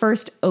was the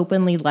first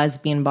openly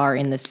lesbian bar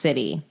in the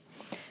city.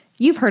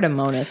 You've heard of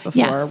Mona's before,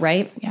 Yes.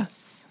 right?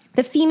 Yes.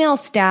 The female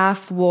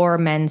staff wore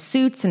men's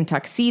suits and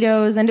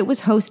tuxedos, and it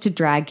was host to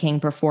drag king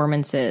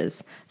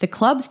performances. The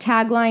club's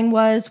tagline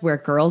was, "Where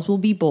girls will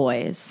be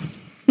boys."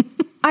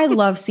 I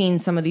love seeing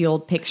some of the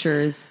old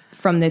pictures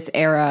from this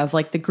era of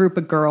like the group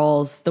of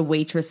girls, the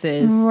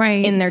waitresses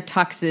Right. in their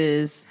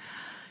tuxes.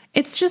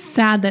 It's just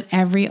sad that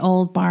every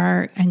old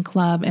bar and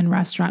club and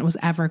restaurant was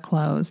ever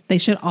closed. They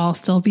should all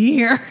still be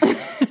here.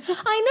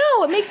 I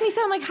know. It makes me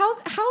sound like,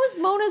 how is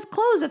Mona's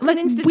closed? It's Like,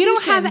 an institution. we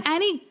don't have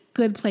any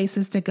good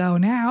places to go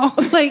now.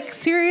 Like,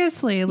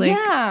 seriously. Like,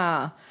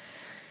 yeah.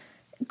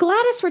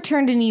 Gladys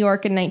returned to New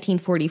York in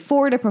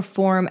 1944 to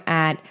perform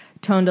at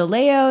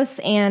Tondaleos,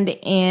 and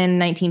in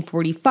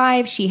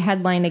 1945, she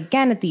headlined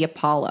again at the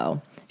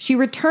Apollo. She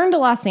returned to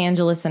Los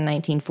Angeles in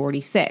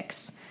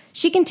 1946.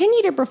 She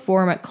continued to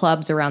perform at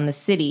clubs around the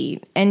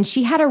city, and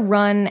she had a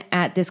run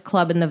at this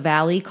club in the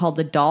Valley called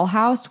the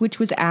Dollhouse, which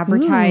was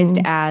advertised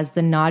as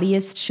the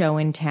naughtiest show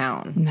in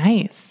town.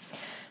 nice.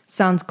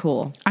 Sounds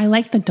cool. I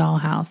like the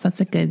Dollhouse. That's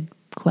a good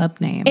club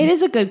name. It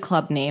is a good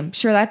club name.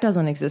 Sure, that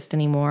doesn't exist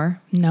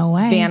anymore. No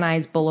way. Van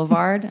Nuys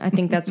Boulevard. I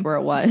think that's where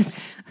it was.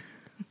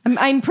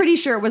 I'm pretty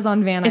sure it was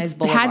on Van Nuys It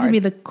Boulevard. had to be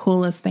the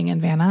coolest thing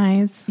in Van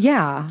Nuys.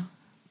 Yeah.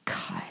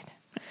 God.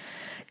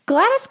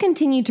 Gladys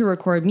continued to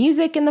record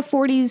music in the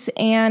 40s,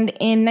 and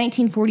in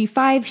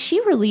 1945,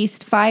 she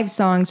released 5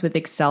 songs with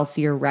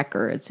Excelsior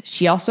Records.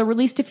 She also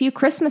released a few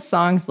Christmas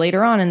songs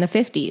later on in the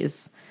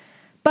 50s.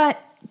 But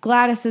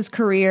Gladys's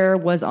career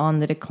was on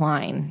the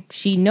decline.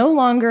 She no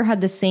longer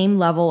had the same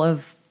level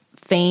of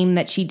fame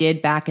that she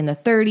did back in the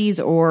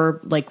 30s or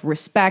like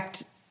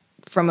respect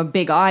from a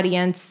big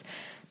audience.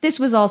 This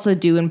was also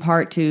due in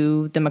part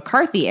to the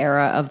McCarthy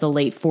era of the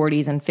late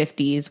 40s and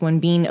 50s, when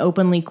being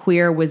openly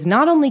queer was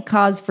not only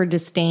cause for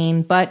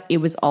disdain, but it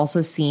was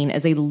also seen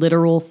as a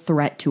literal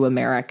threat to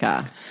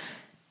America.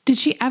 Did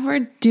she ever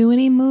do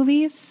any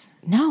movies?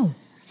 No.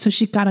 So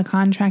she got a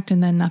contract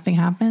and then nothing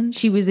happened?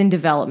 She was in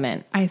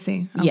development. I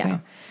see. Okay. Yeah.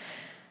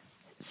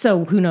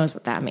 So who knows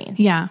what that means?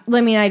 Yeah.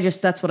 I mean,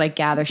 that's what I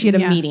gather. She had a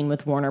Yeah. meeting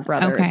with Warner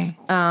Brothers. Okay.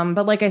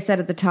 But like I said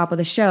at the top of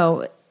the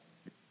show,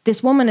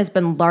 this woman has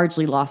been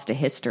largely lost to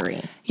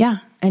history. Yeah.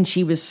 And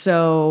she was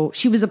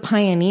a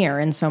pioneer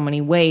in so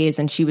many ways.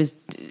 And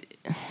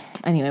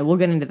anyway, we'll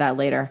get into that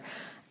later.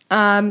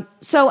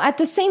 So at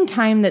the same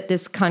time that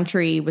this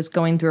country was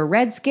going through a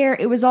Red Scare,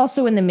 it was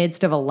also in the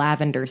midst of a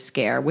Lavender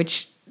Scare,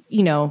 which,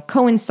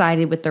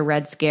 coincided with the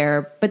Red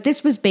Scare. But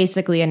this was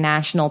basically a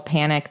national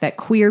panic that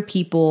queer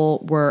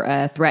people were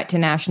a threat to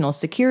national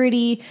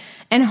security,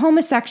 and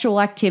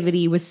homosexual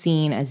activity was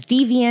seen as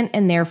deviant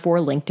and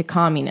therefore linked to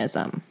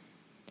communism.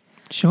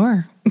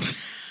 Sure.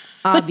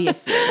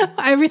 Obviously.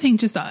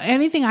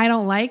 Anything I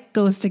don't like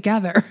goes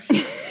together.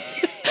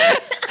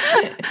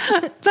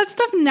 That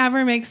stuff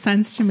never makes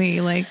sense to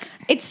me. Like,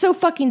 it's so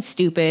fucking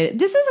stupid.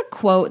 This is a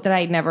quote that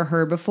I'd never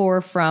heard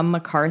before from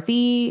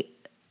McCarthy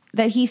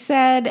that he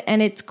said,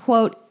 and it's,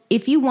 quote,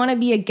 "If you want to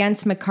be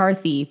against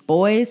McCarthy,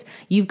 boys,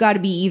 you've got to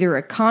be either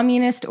a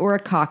communist or a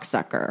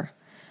cocksucker."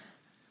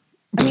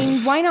 I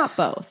mean, why not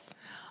both?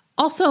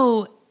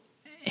 also,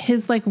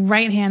 his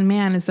right-hand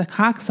man is a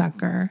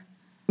cocksucker.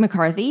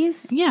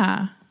 McCarthy's?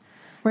 Yeah.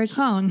 Roy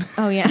Cohn.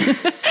 Oh, yeah.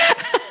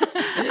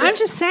 I'm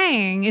just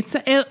saying,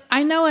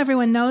 I know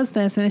everyone knows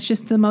this, and it's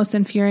just the most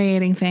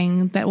infuriating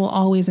thing that will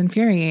always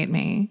infuriate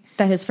me.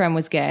 That his friend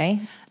was gay?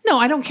 No,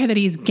 I don't care that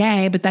he's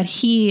gay, but that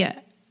he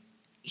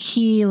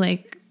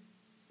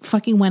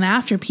fucking went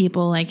after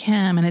people like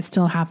him, and it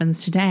still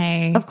happens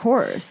today. Of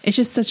course. It's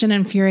just such an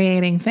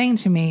infuriating thing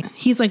to me.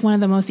 He's like one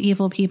of the most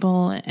evil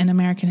people in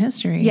American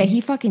history. Yeah,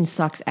 he fucking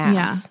sucks ass.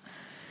 Yeah.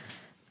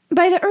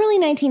 By the early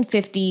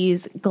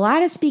 1950s,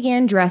 Gladys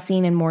began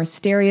dressing in more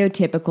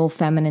stereotypical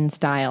feminine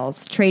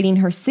styles, trading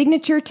her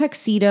signature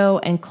tuxedo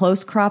and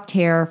close-cropped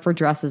hair for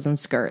dresses and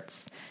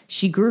skirts.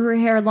 She grew her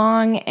hair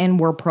long and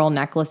wore pearl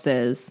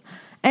necklaces.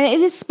 And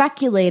it is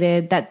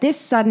speculated that this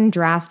sudden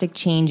drastic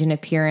change in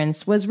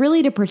appearance was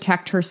really to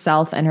protect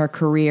herself and her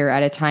career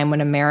at a time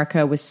when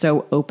America was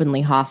so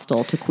openly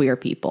hostile to queer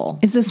people.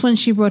 Is this when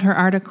she wrote her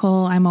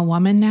article, "I'm a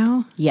Woman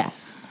Now"?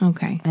 Yes.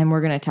 Okay. And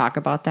we're going to talk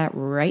about that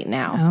right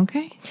now.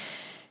 Okay.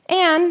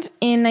 And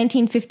in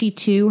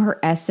 1952, her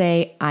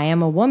essay, "I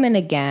Am a Woman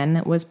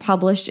Again," was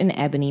published in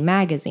Ebony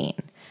magazine.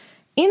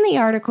 In the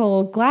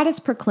article, Gladys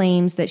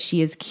proclaims that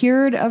she is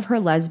cured of her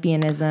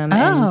lesbianism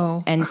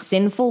and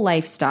sinful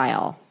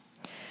lifestyle.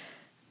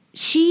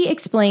 She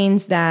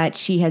explains that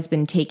she has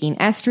been taking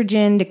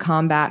estrogen to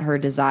combat her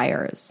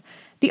desires.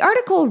 The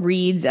article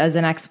reads as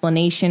an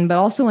explanation, but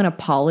also an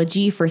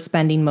apology for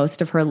spending most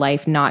of her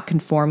life not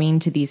conforming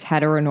to these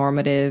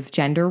heteronormative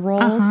gender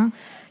roles.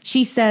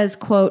 She says,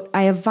 quote,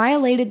 "I have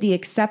violated the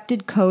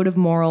accepted code of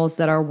morals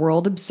that our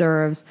world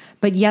observes,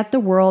 but yet the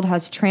world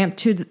has tramped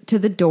to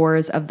the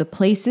doors of the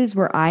places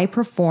where I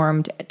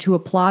performed to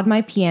applaud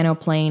my piano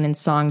playing and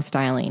song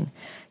styling.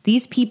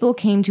 These people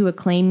came to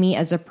acclaim me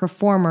as a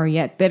performer,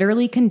 yet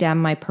bitterly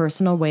condemn my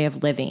personal way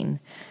of living.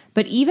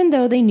 But even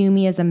though they knew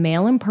me as a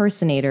male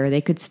impersonator,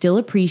 they could still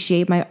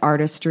appreciate my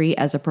artistry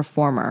as a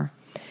performer."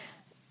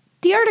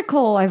 The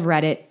article, I've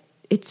read it,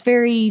 it's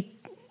very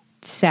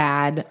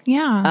sad.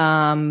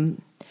 Yeah.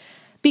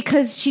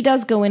 Because she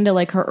does go into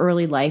her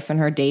early life and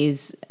her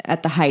days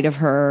at the height of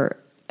her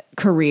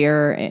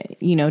career,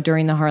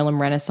 during the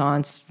Harlem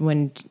Renaissance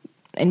when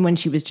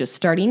she was just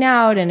starting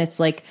out. And it's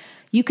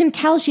you can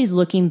tell she's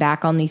looking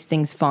back on these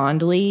things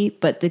fondly,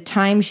 but the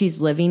time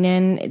she's living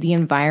in, the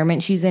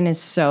environment she's in is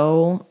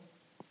so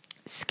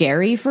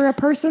scary for a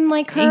person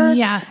like her.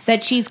 Yes.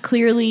 That she's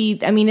clearly,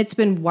 I mean, it's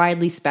been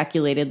widely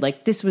speculated,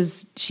 like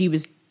she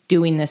was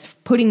doing this,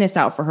 putting this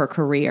out for her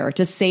career,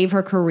 to save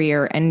her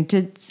career and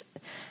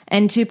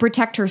to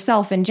protect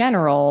herself in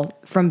general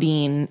from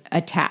being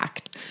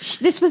attacked.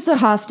 This was a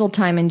hostile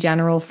time in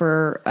general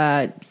for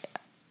a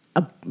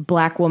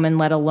Black woman,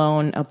 let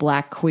alone a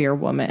Black queer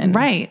woman.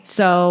 Right.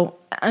 So,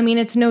 I mean,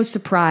 it's no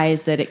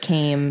surprise that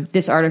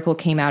this article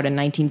came out in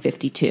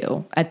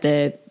 1952 at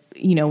the,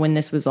 when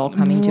this was all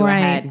coming to a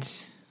head.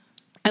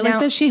 I like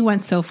that she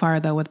went so far,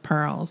 though, with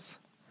pearls.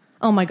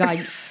 Oh, my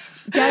God.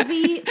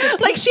 Desi,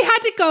 like she had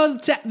to go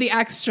to the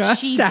extra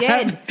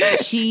step.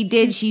 She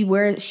did.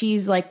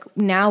 She's like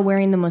now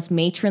wearing the most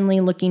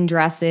matronly looking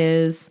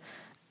dresses.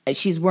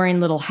 She's wearing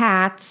little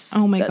hats.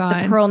 Oh my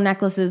God. The pearl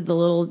necklaces, the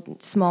little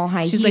small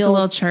high heels. She's like a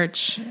little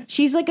church.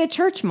 She's like a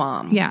church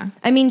mom. Yeah.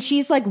 I mean,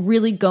 she's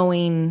really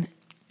going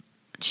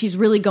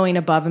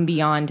above and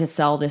beyond to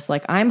sell this,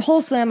 like, I'm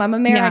wholesome, I'm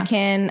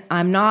American,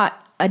 I'm not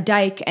a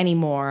dyke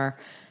anymore.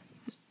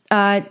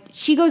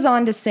 She goes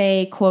on to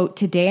say, quote,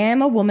 "Today I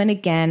am a woman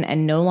again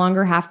and no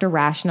longer have to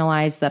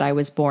rationalize that I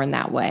was born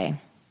that way."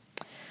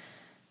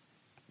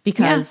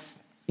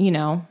 Because,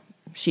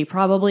 she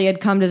probably had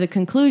come to the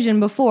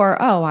conclusion before,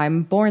 oh,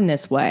 I'm born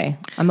this way.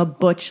 I'm a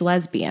butch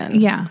lesbian.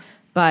 Yeah.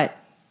 But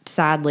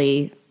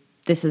sadly,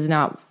 this is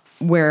not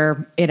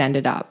where it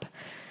ended up.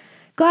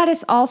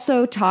 Gladys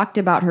also talked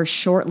about her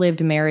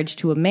short-lived marriage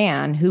to a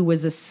man who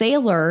was a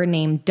sailor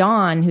named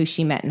Don, who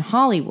she met in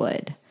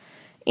Hollywood.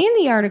 In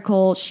the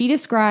article, she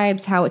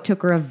describes how it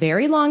took her a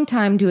very long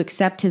time to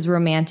accept his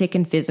romantic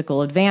and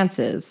physical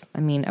advances. I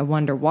mean, I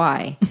wonder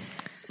why.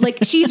 Like,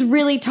 she's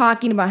really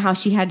talking about how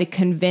she had to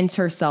convince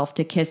herself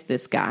to kiss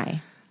this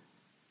guy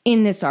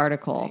in this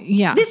article.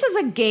 Yeah. This is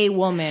a gay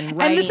woman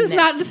writing and this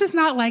is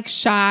not like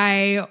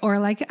shy or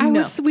like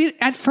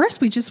at first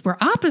we just were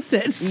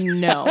opposites.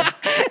 No. Well,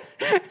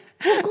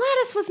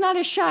 Gladys was not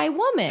a shy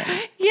woman.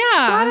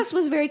 Yeah. Gladys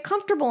was very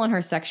comfortable in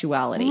her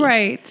sexuality.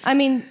 Right. I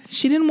mean,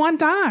 she didn't want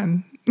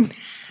Don.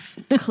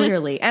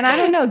 Clearly. And I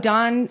don't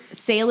know,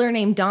 sailor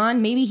named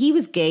Don, maybe he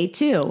was gay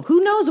too.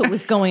 Who knows what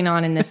was going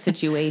on in this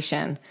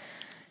situation?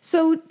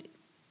 So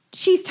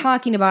she's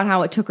talking about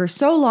how it took her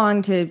so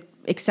long to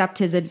accept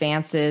his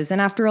advances.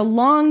 And after a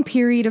long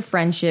period of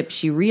friendship,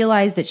 she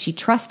realized that she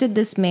trusted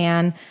this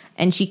man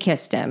and she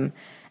kissed him.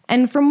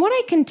 And from what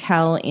I can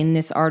tell in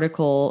this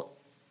article,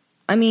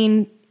 I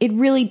mean, it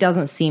really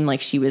doesn't seem like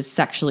she was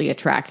sexually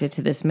attracted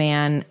to this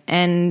man.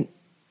 And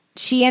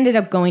she ended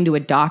up going to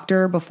a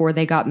doctor before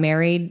they got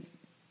married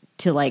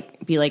to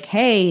be like,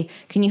 hey,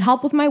 can you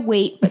help with my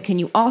weight? But can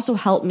you also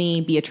help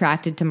me be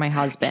attracted to my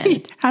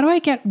husband? How do I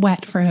get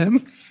wet for him?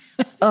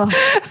 So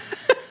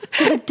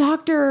the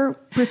doctor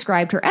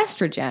prescribed her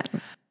estrogen.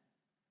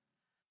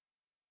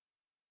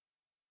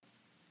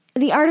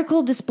 The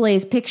article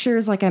displays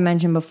pictures, like I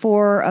mentioned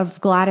before,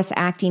 of Gladys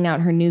acting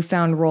out her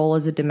newfound role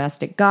as a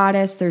domestic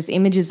goddess. There's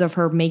images of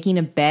her making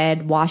a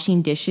bed,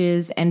 washing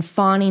dishes, and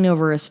fawning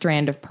over a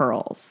strand of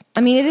pearls.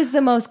 I mean, it is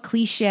the most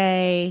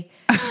cliche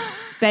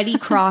Betty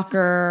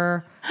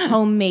Crocker,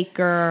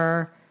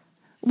 homemaker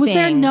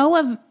thing.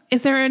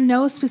 Is there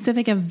no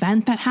specific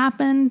event that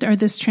happened, or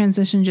this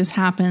transition just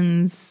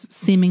happens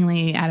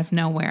seemingly out of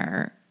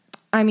nowhere?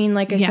 I mean,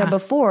 like I said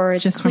before,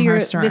 it's just clear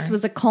this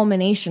was a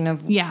culmination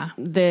of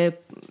the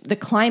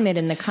climate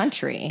in the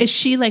country. Is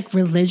she like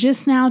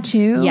religious now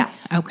too?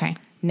 Yes. Okay.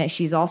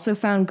 She's also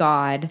found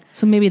God.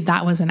 So maybe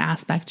that was an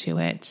aspect to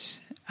it.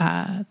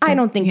 I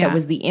don't think that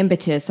was the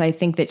impetus. I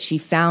think that she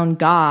found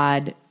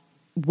God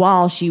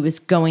while she was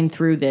going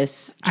through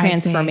this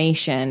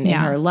transformation in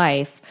her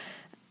life.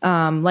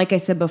 Like I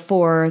said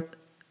before,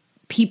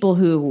 people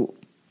who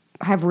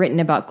have written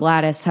about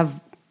Gladys have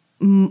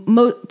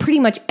pretty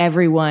much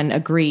everyone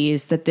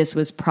agrees that this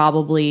was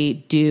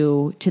probably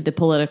due to the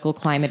political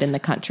climate in the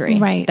country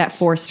that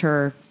forced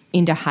her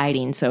into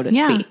hiding, so to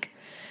speak.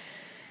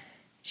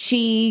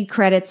 She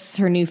credits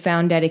her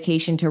newfound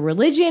dedication to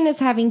religion as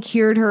having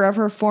cured her of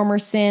her former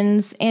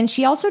sins, and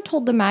she also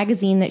told the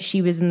magazine that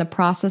she was in the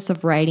process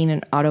of writing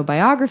an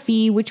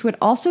autobiography, which would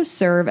also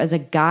serve as a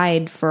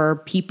guide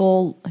for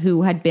people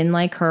who had been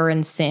like her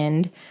and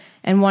sinned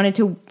and wanted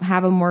to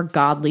have a more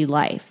godly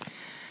life.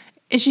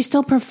 Is she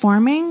still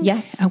performing?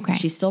 Yes. Okay.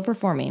 She's still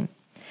performing.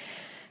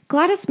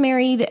 Gladys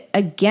married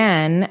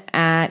again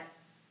at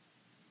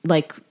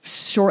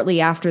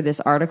shortly after this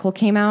article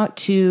came out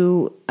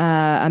to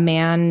a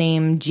man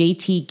named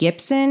J.T.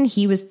 Gibson.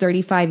 He was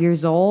 35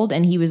 years old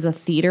and he was a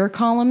theater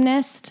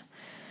columnist.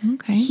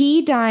 Okay.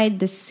 He died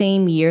the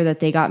same year that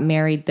they got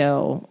married,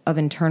 though, of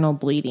internal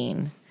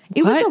bleeding.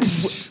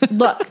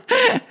 Look,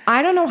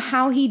 I don't know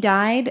how he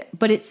died,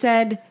 but it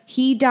said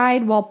he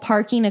died while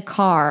parking a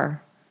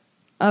car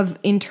of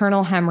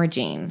internal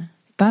hemorrhaging.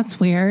 That's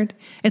weird.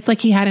 It's like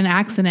he had an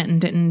accident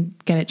and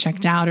didn't get it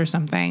checked out or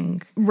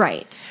something.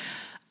 Right.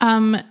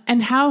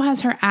 And how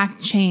has her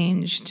act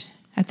changed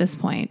at this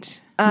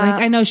point?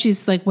 Like, I know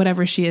she's like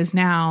whatever she is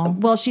now.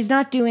 Well, she's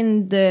not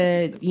doing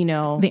the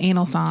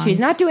anal songs. She's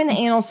not doing the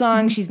anal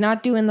song. She's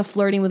not doing the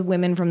flirting with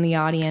women from the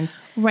audience.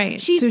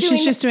 Right. She's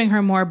just doing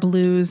her more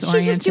blues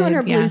oriented. She's just doing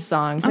her blues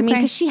songs. I mean,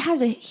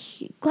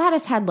 because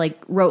Gladys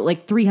wrote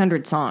like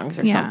 300 songs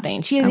or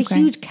something. She has a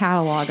huge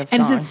catalog of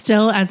songs. And is it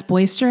still as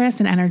boisterous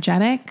and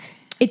energetic?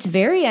 It's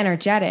very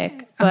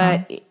energetic,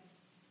 but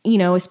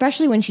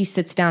especially when she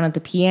sits down at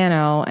the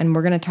piano, and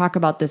we're going to talk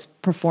about this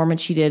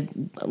performance she did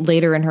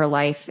later in her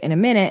life in a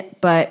minute,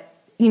 but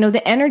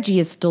the energy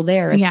is still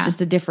there. It's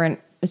just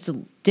it's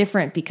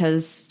different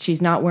because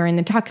she's not wearing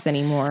the tux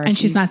anymore. And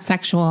she's not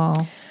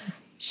sexual.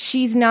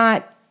 She's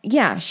not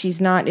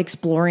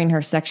exploring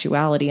her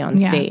sexuality on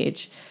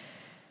stage.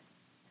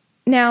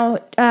 Now,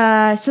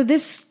 so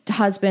this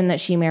husband that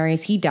she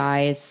marries, he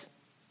dies.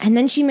 And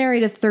then she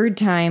married a third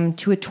time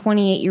to a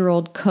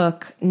 28-year-old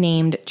cook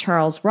named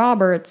Charles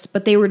Roberts,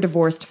 but they were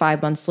divorced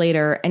 5 months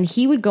later. And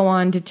he would go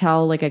on to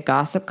tell like a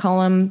gossip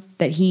column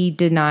that he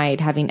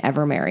denied having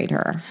ever married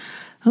her.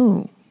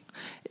 Oh,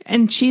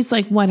 and she's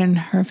like, what, in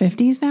her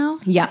 50s now?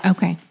 Yes.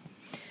 Okay.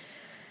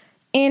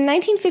 In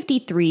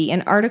 1953,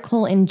 an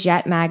article in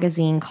Jet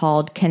magazine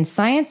called "Can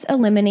Science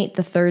Eliminate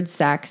the Third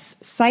Sex?"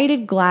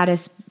 cited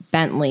Gladys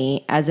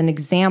Bentley as an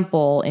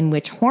example in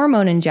which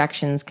hormone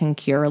injections can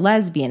cure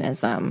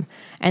lesbianism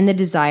and the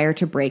desire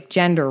to break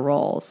gender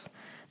roles.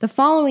 The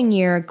following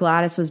year,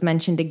 Gladys was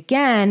mentioned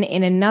again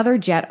in another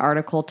Jet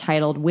article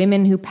titled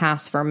 "Women Who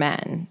Pass for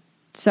Men."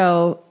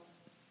 So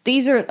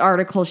these are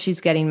articles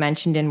she's getting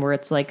mentioned in where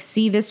it's like,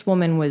 see, this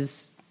woman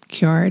was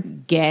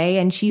cured, gay,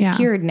 and she's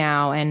cured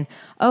now. And,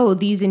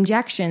 these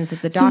injections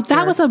that the doctor... So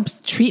that was a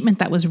treatment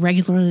that was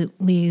regularly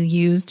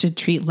used to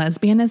treat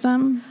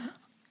lesbianism?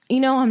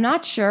 I'm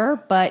not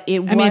sure, but it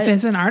was... I mean, if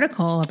it's an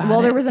article about it.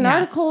 Well, there was an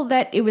article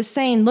that it was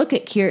saying, look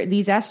at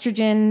these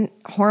estrogen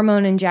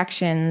hormone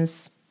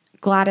injections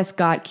Gladys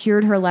got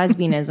cured her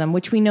lesbianism,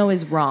 which we know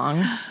is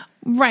wrong.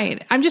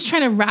 Right. I'm just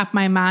trying to wrap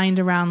my mind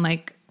around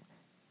like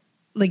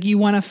you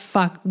want to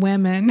fuck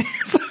women.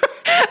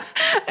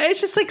 It's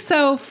just like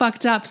so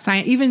fucked up.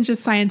 Even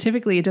just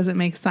scientifically, it doesn't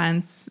make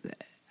sense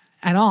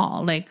at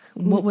all. Like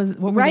what were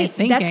they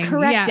thinking? That's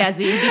correct,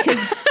 Desi, because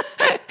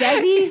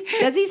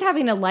Desi's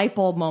having a light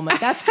bulb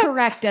moment. That's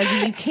correct,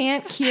 Desi. You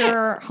can't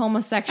cure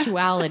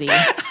homosexuality.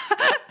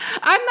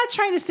 I'm not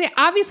trying to say,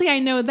 obviously I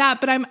know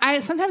that, but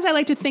sometimes I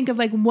like to think of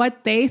like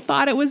what they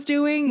thought it was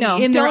doing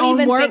in their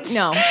own words.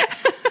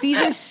 These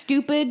are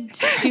stupid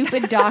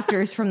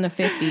doctors from the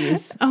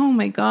 50s. Oh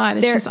my God.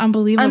 It's just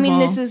unbelievable. I mean,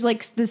 this is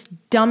like this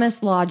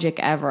dumbest logic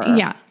ever.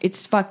 Yeah.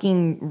 It's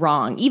fucking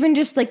wrong. Even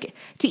just like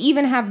to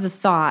even have the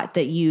thought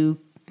that you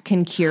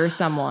can cure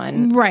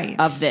someone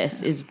of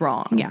this is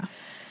wrong. Yeah.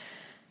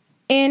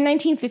 In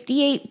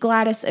 1958,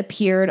 Gladys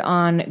appeared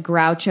on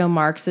Groucho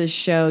Marx's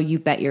show You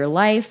Bet Your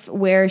Life,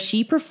 where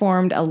she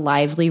performed a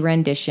lively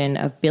rendition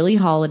of Billie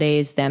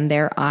Holiday's Them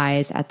There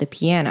Eyes at the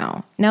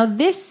piano. Now,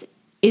 this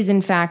is,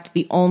 in fact,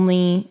 the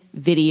only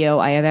video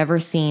I have ever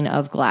seen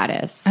of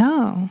Gladys.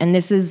 Oh. And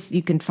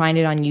you can find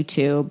it on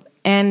YouTube.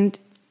 And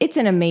it's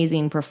an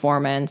amazing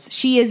performance.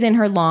 She is in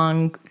her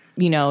long,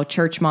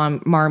 church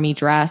marmy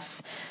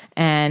dress,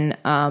 and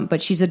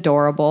but she's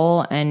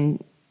adorable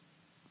and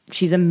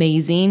she's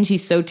amazing.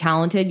 She's so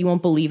talented. You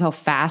won't believe how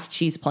fast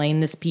she's playing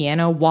this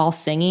piano while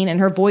singing, and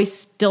her voice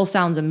still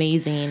sounds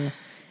amazing.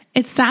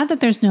 It's sad that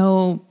there's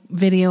no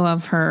video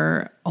of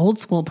her old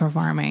school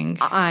performing.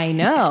 I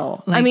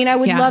know. I mean, I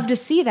would love to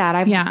see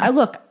that.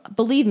 Look,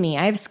 believe me,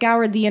 I've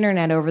scoured the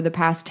internet over the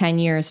past 10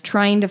 years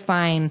trying to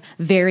find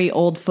very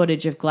old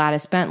footage of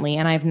Gladys Bentley,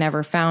 and I've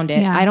never found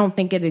it. I don't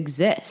think it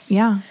exists.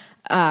 Yeah.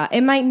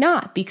 It might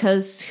not,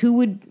 because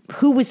who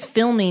was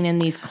filming in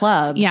these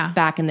clubs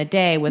back in the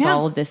day with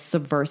all of this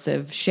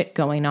subversive shit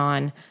going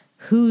on?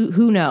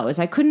 Who knows?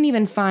 I couldn't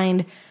even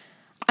find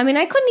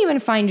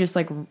just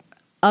like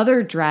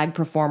other drag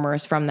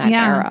performers from that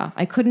era.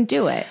 I couldn't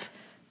do it.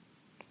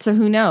 So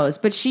who knows?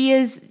 But she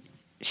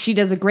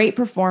does a great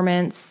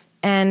performance,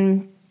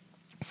 and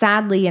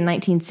sadly in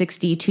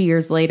 1960, 2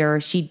 years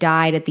later, she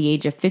died at the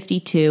age of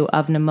 52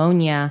 of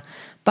pneumonia.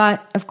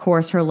 But, of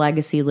course, her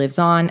legacy lives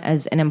on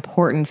as an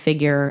important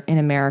figure in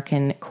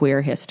American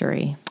queer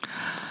history.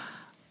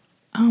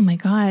 Oh, my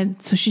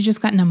God. So she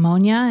just got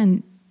pneumonia,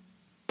 and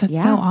that's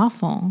so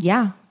awful.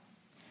 Yeah.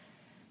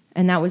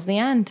 And that was the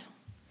end.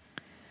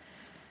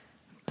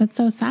 That's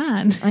so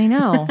sad. I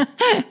know.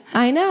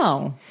 I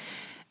know.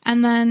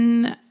 And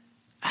then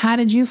how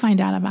did you find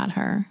out about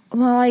her?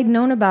 Well, I'd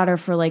known about her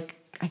for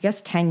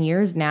 10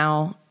 years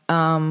now.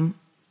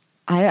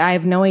 I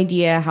have no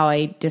idea how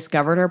I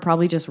discovered her,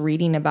 probably just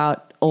reading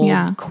about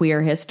old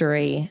queer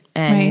history.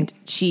 And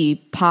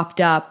she popped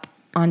up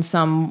on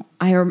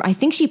I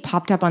think she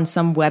popped up on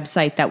some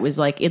website that was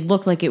it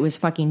looked like it was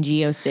fucking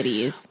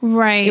GeoCities.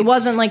 Right. It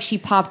wasn't like she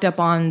popped up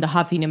on the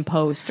Huffington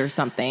Post or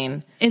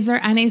something. Is there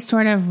any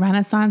sort of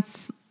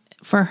renaissance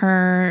for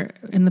her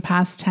in the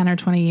past 10 or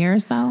 20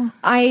 years, though?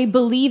 I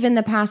believe in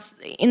the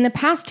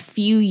past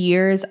few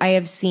years, I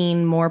have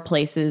seen more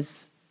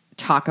places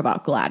talk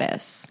about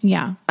Gladys.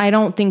 Yeah. I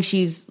don't think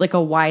she's like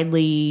a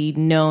widely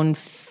known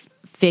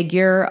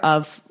figure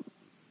of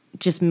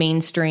just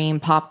mainstream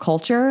pop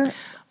culture.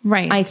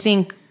 Right. I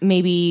think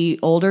maybe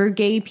older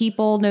gay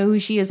people know who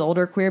she is.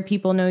 Older queer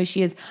people know who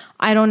she is.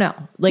 I don't know.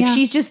 Like, Yeah.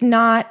 she's just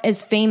not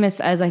as famous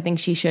as I think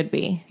she should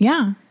be.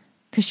 Yeah.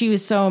 Because she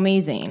was so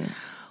amazing.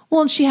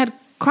 Well, she had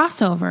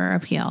crossover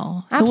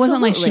appeal. So it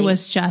wasn't like she Absolutely.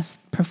 was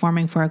just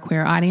performing for a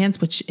queer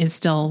audience, which is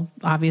still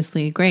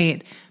obviously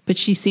great, but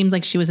she seemed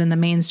like she was in the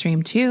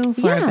mainstream too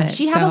for a bit.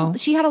 She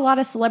had a lot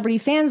of celebrity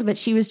fans, but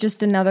she was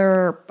just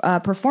another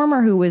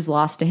performer who was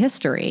lost to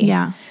history.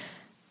 Yeah.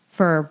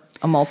 For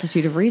a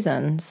multitude of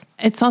reasons.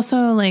 It's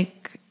also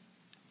like,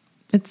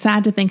 it's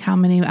sad to think how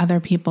many other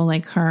people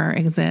like her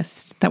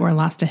exist that were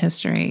lost to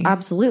history.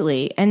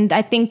 Absolutely. And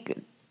I think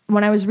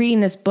when I was reading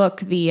this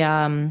book,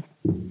 the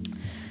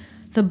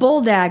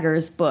Bull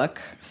Daggers book,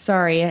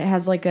 sorry, it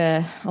has like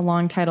a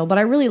long title, but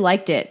I really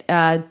liked it.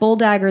 Bull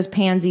Daggers,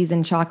 Pansies,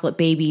 and Chocolate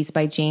Babies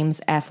by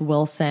James F.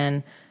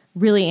 Wilson.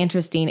 Really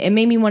interesting. It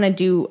made me want to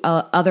do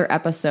other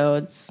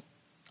episodes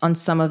on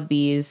some of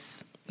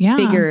these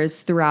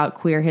figures throughout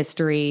queer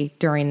history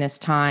during this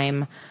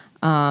time.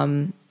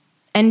 And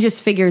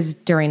just figures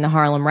during the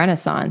Harlem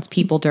Renaissance,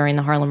 people during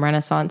the Harlem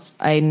Renaissance.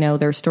 I know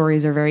their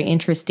stories are very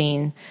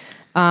interesting.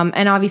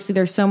 And obviously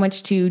there's so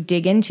much to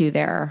dig into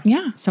there.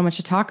 Yeah. So much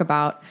to talk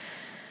about.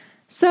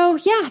 So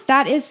yeah,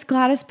 that is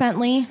Gladys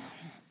Bentley.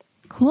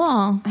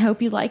 Cool. I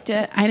hope you liked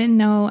it. I didn't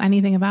know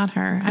anything about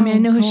her. I mean, I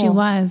know who she cool.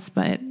 was,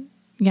 but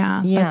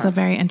yeah, that's a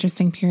very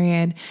interesting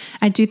period.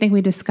 I do think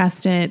we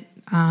discussed it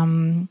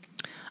on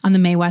the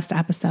Mae West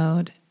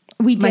episode.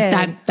 We did.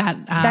 Like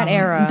that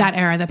era. That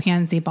era, the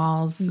pansy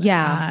balls.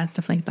 Yeah.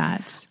 Stuff like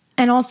that.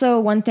 And also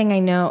one thing I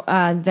know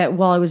that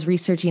while I was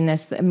researching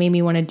this that made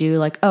me want to do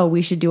like, oh,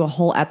 we should do a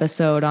whole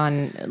episode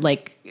on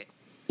like,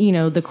 you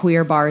know, the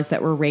queer bars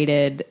that were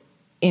raided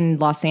in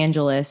Los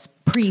Angeles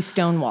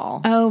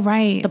pre-Stonewall. Oh,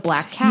 right. The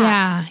Black Cat.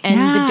 Yeah. And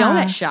yeah. the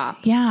donut shop.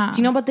 Yeah. Do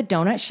you know about the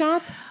donut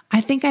shop?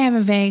 I think I have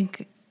a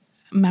vague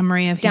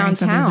memory of hearing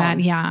something like Downtown.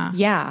 that. Yeah.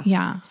 Yeah.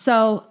 Yeah.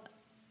 So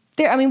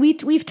there, I mean,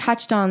 we've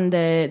touched on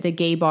the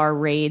gay bar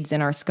raids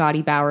in our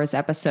Scotty Bowers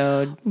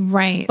episode.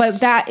 Right.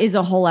 But that is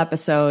a whole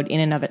episode in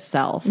and of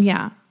itself.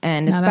 Yeah.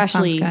 And No, that sounds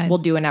especially good. we'll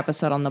do an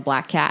episode on the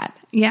Black Cat.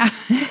 Yeah.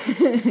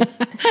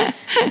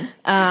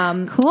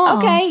 Cool.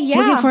 Okay, yeah.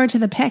 Looking forward to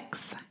the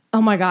pics.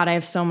 Oh my God, I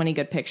have so many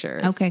good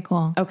pictures. Okay,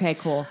 cool. Okay,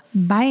 cool.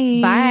 Bye.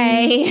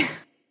 Bye.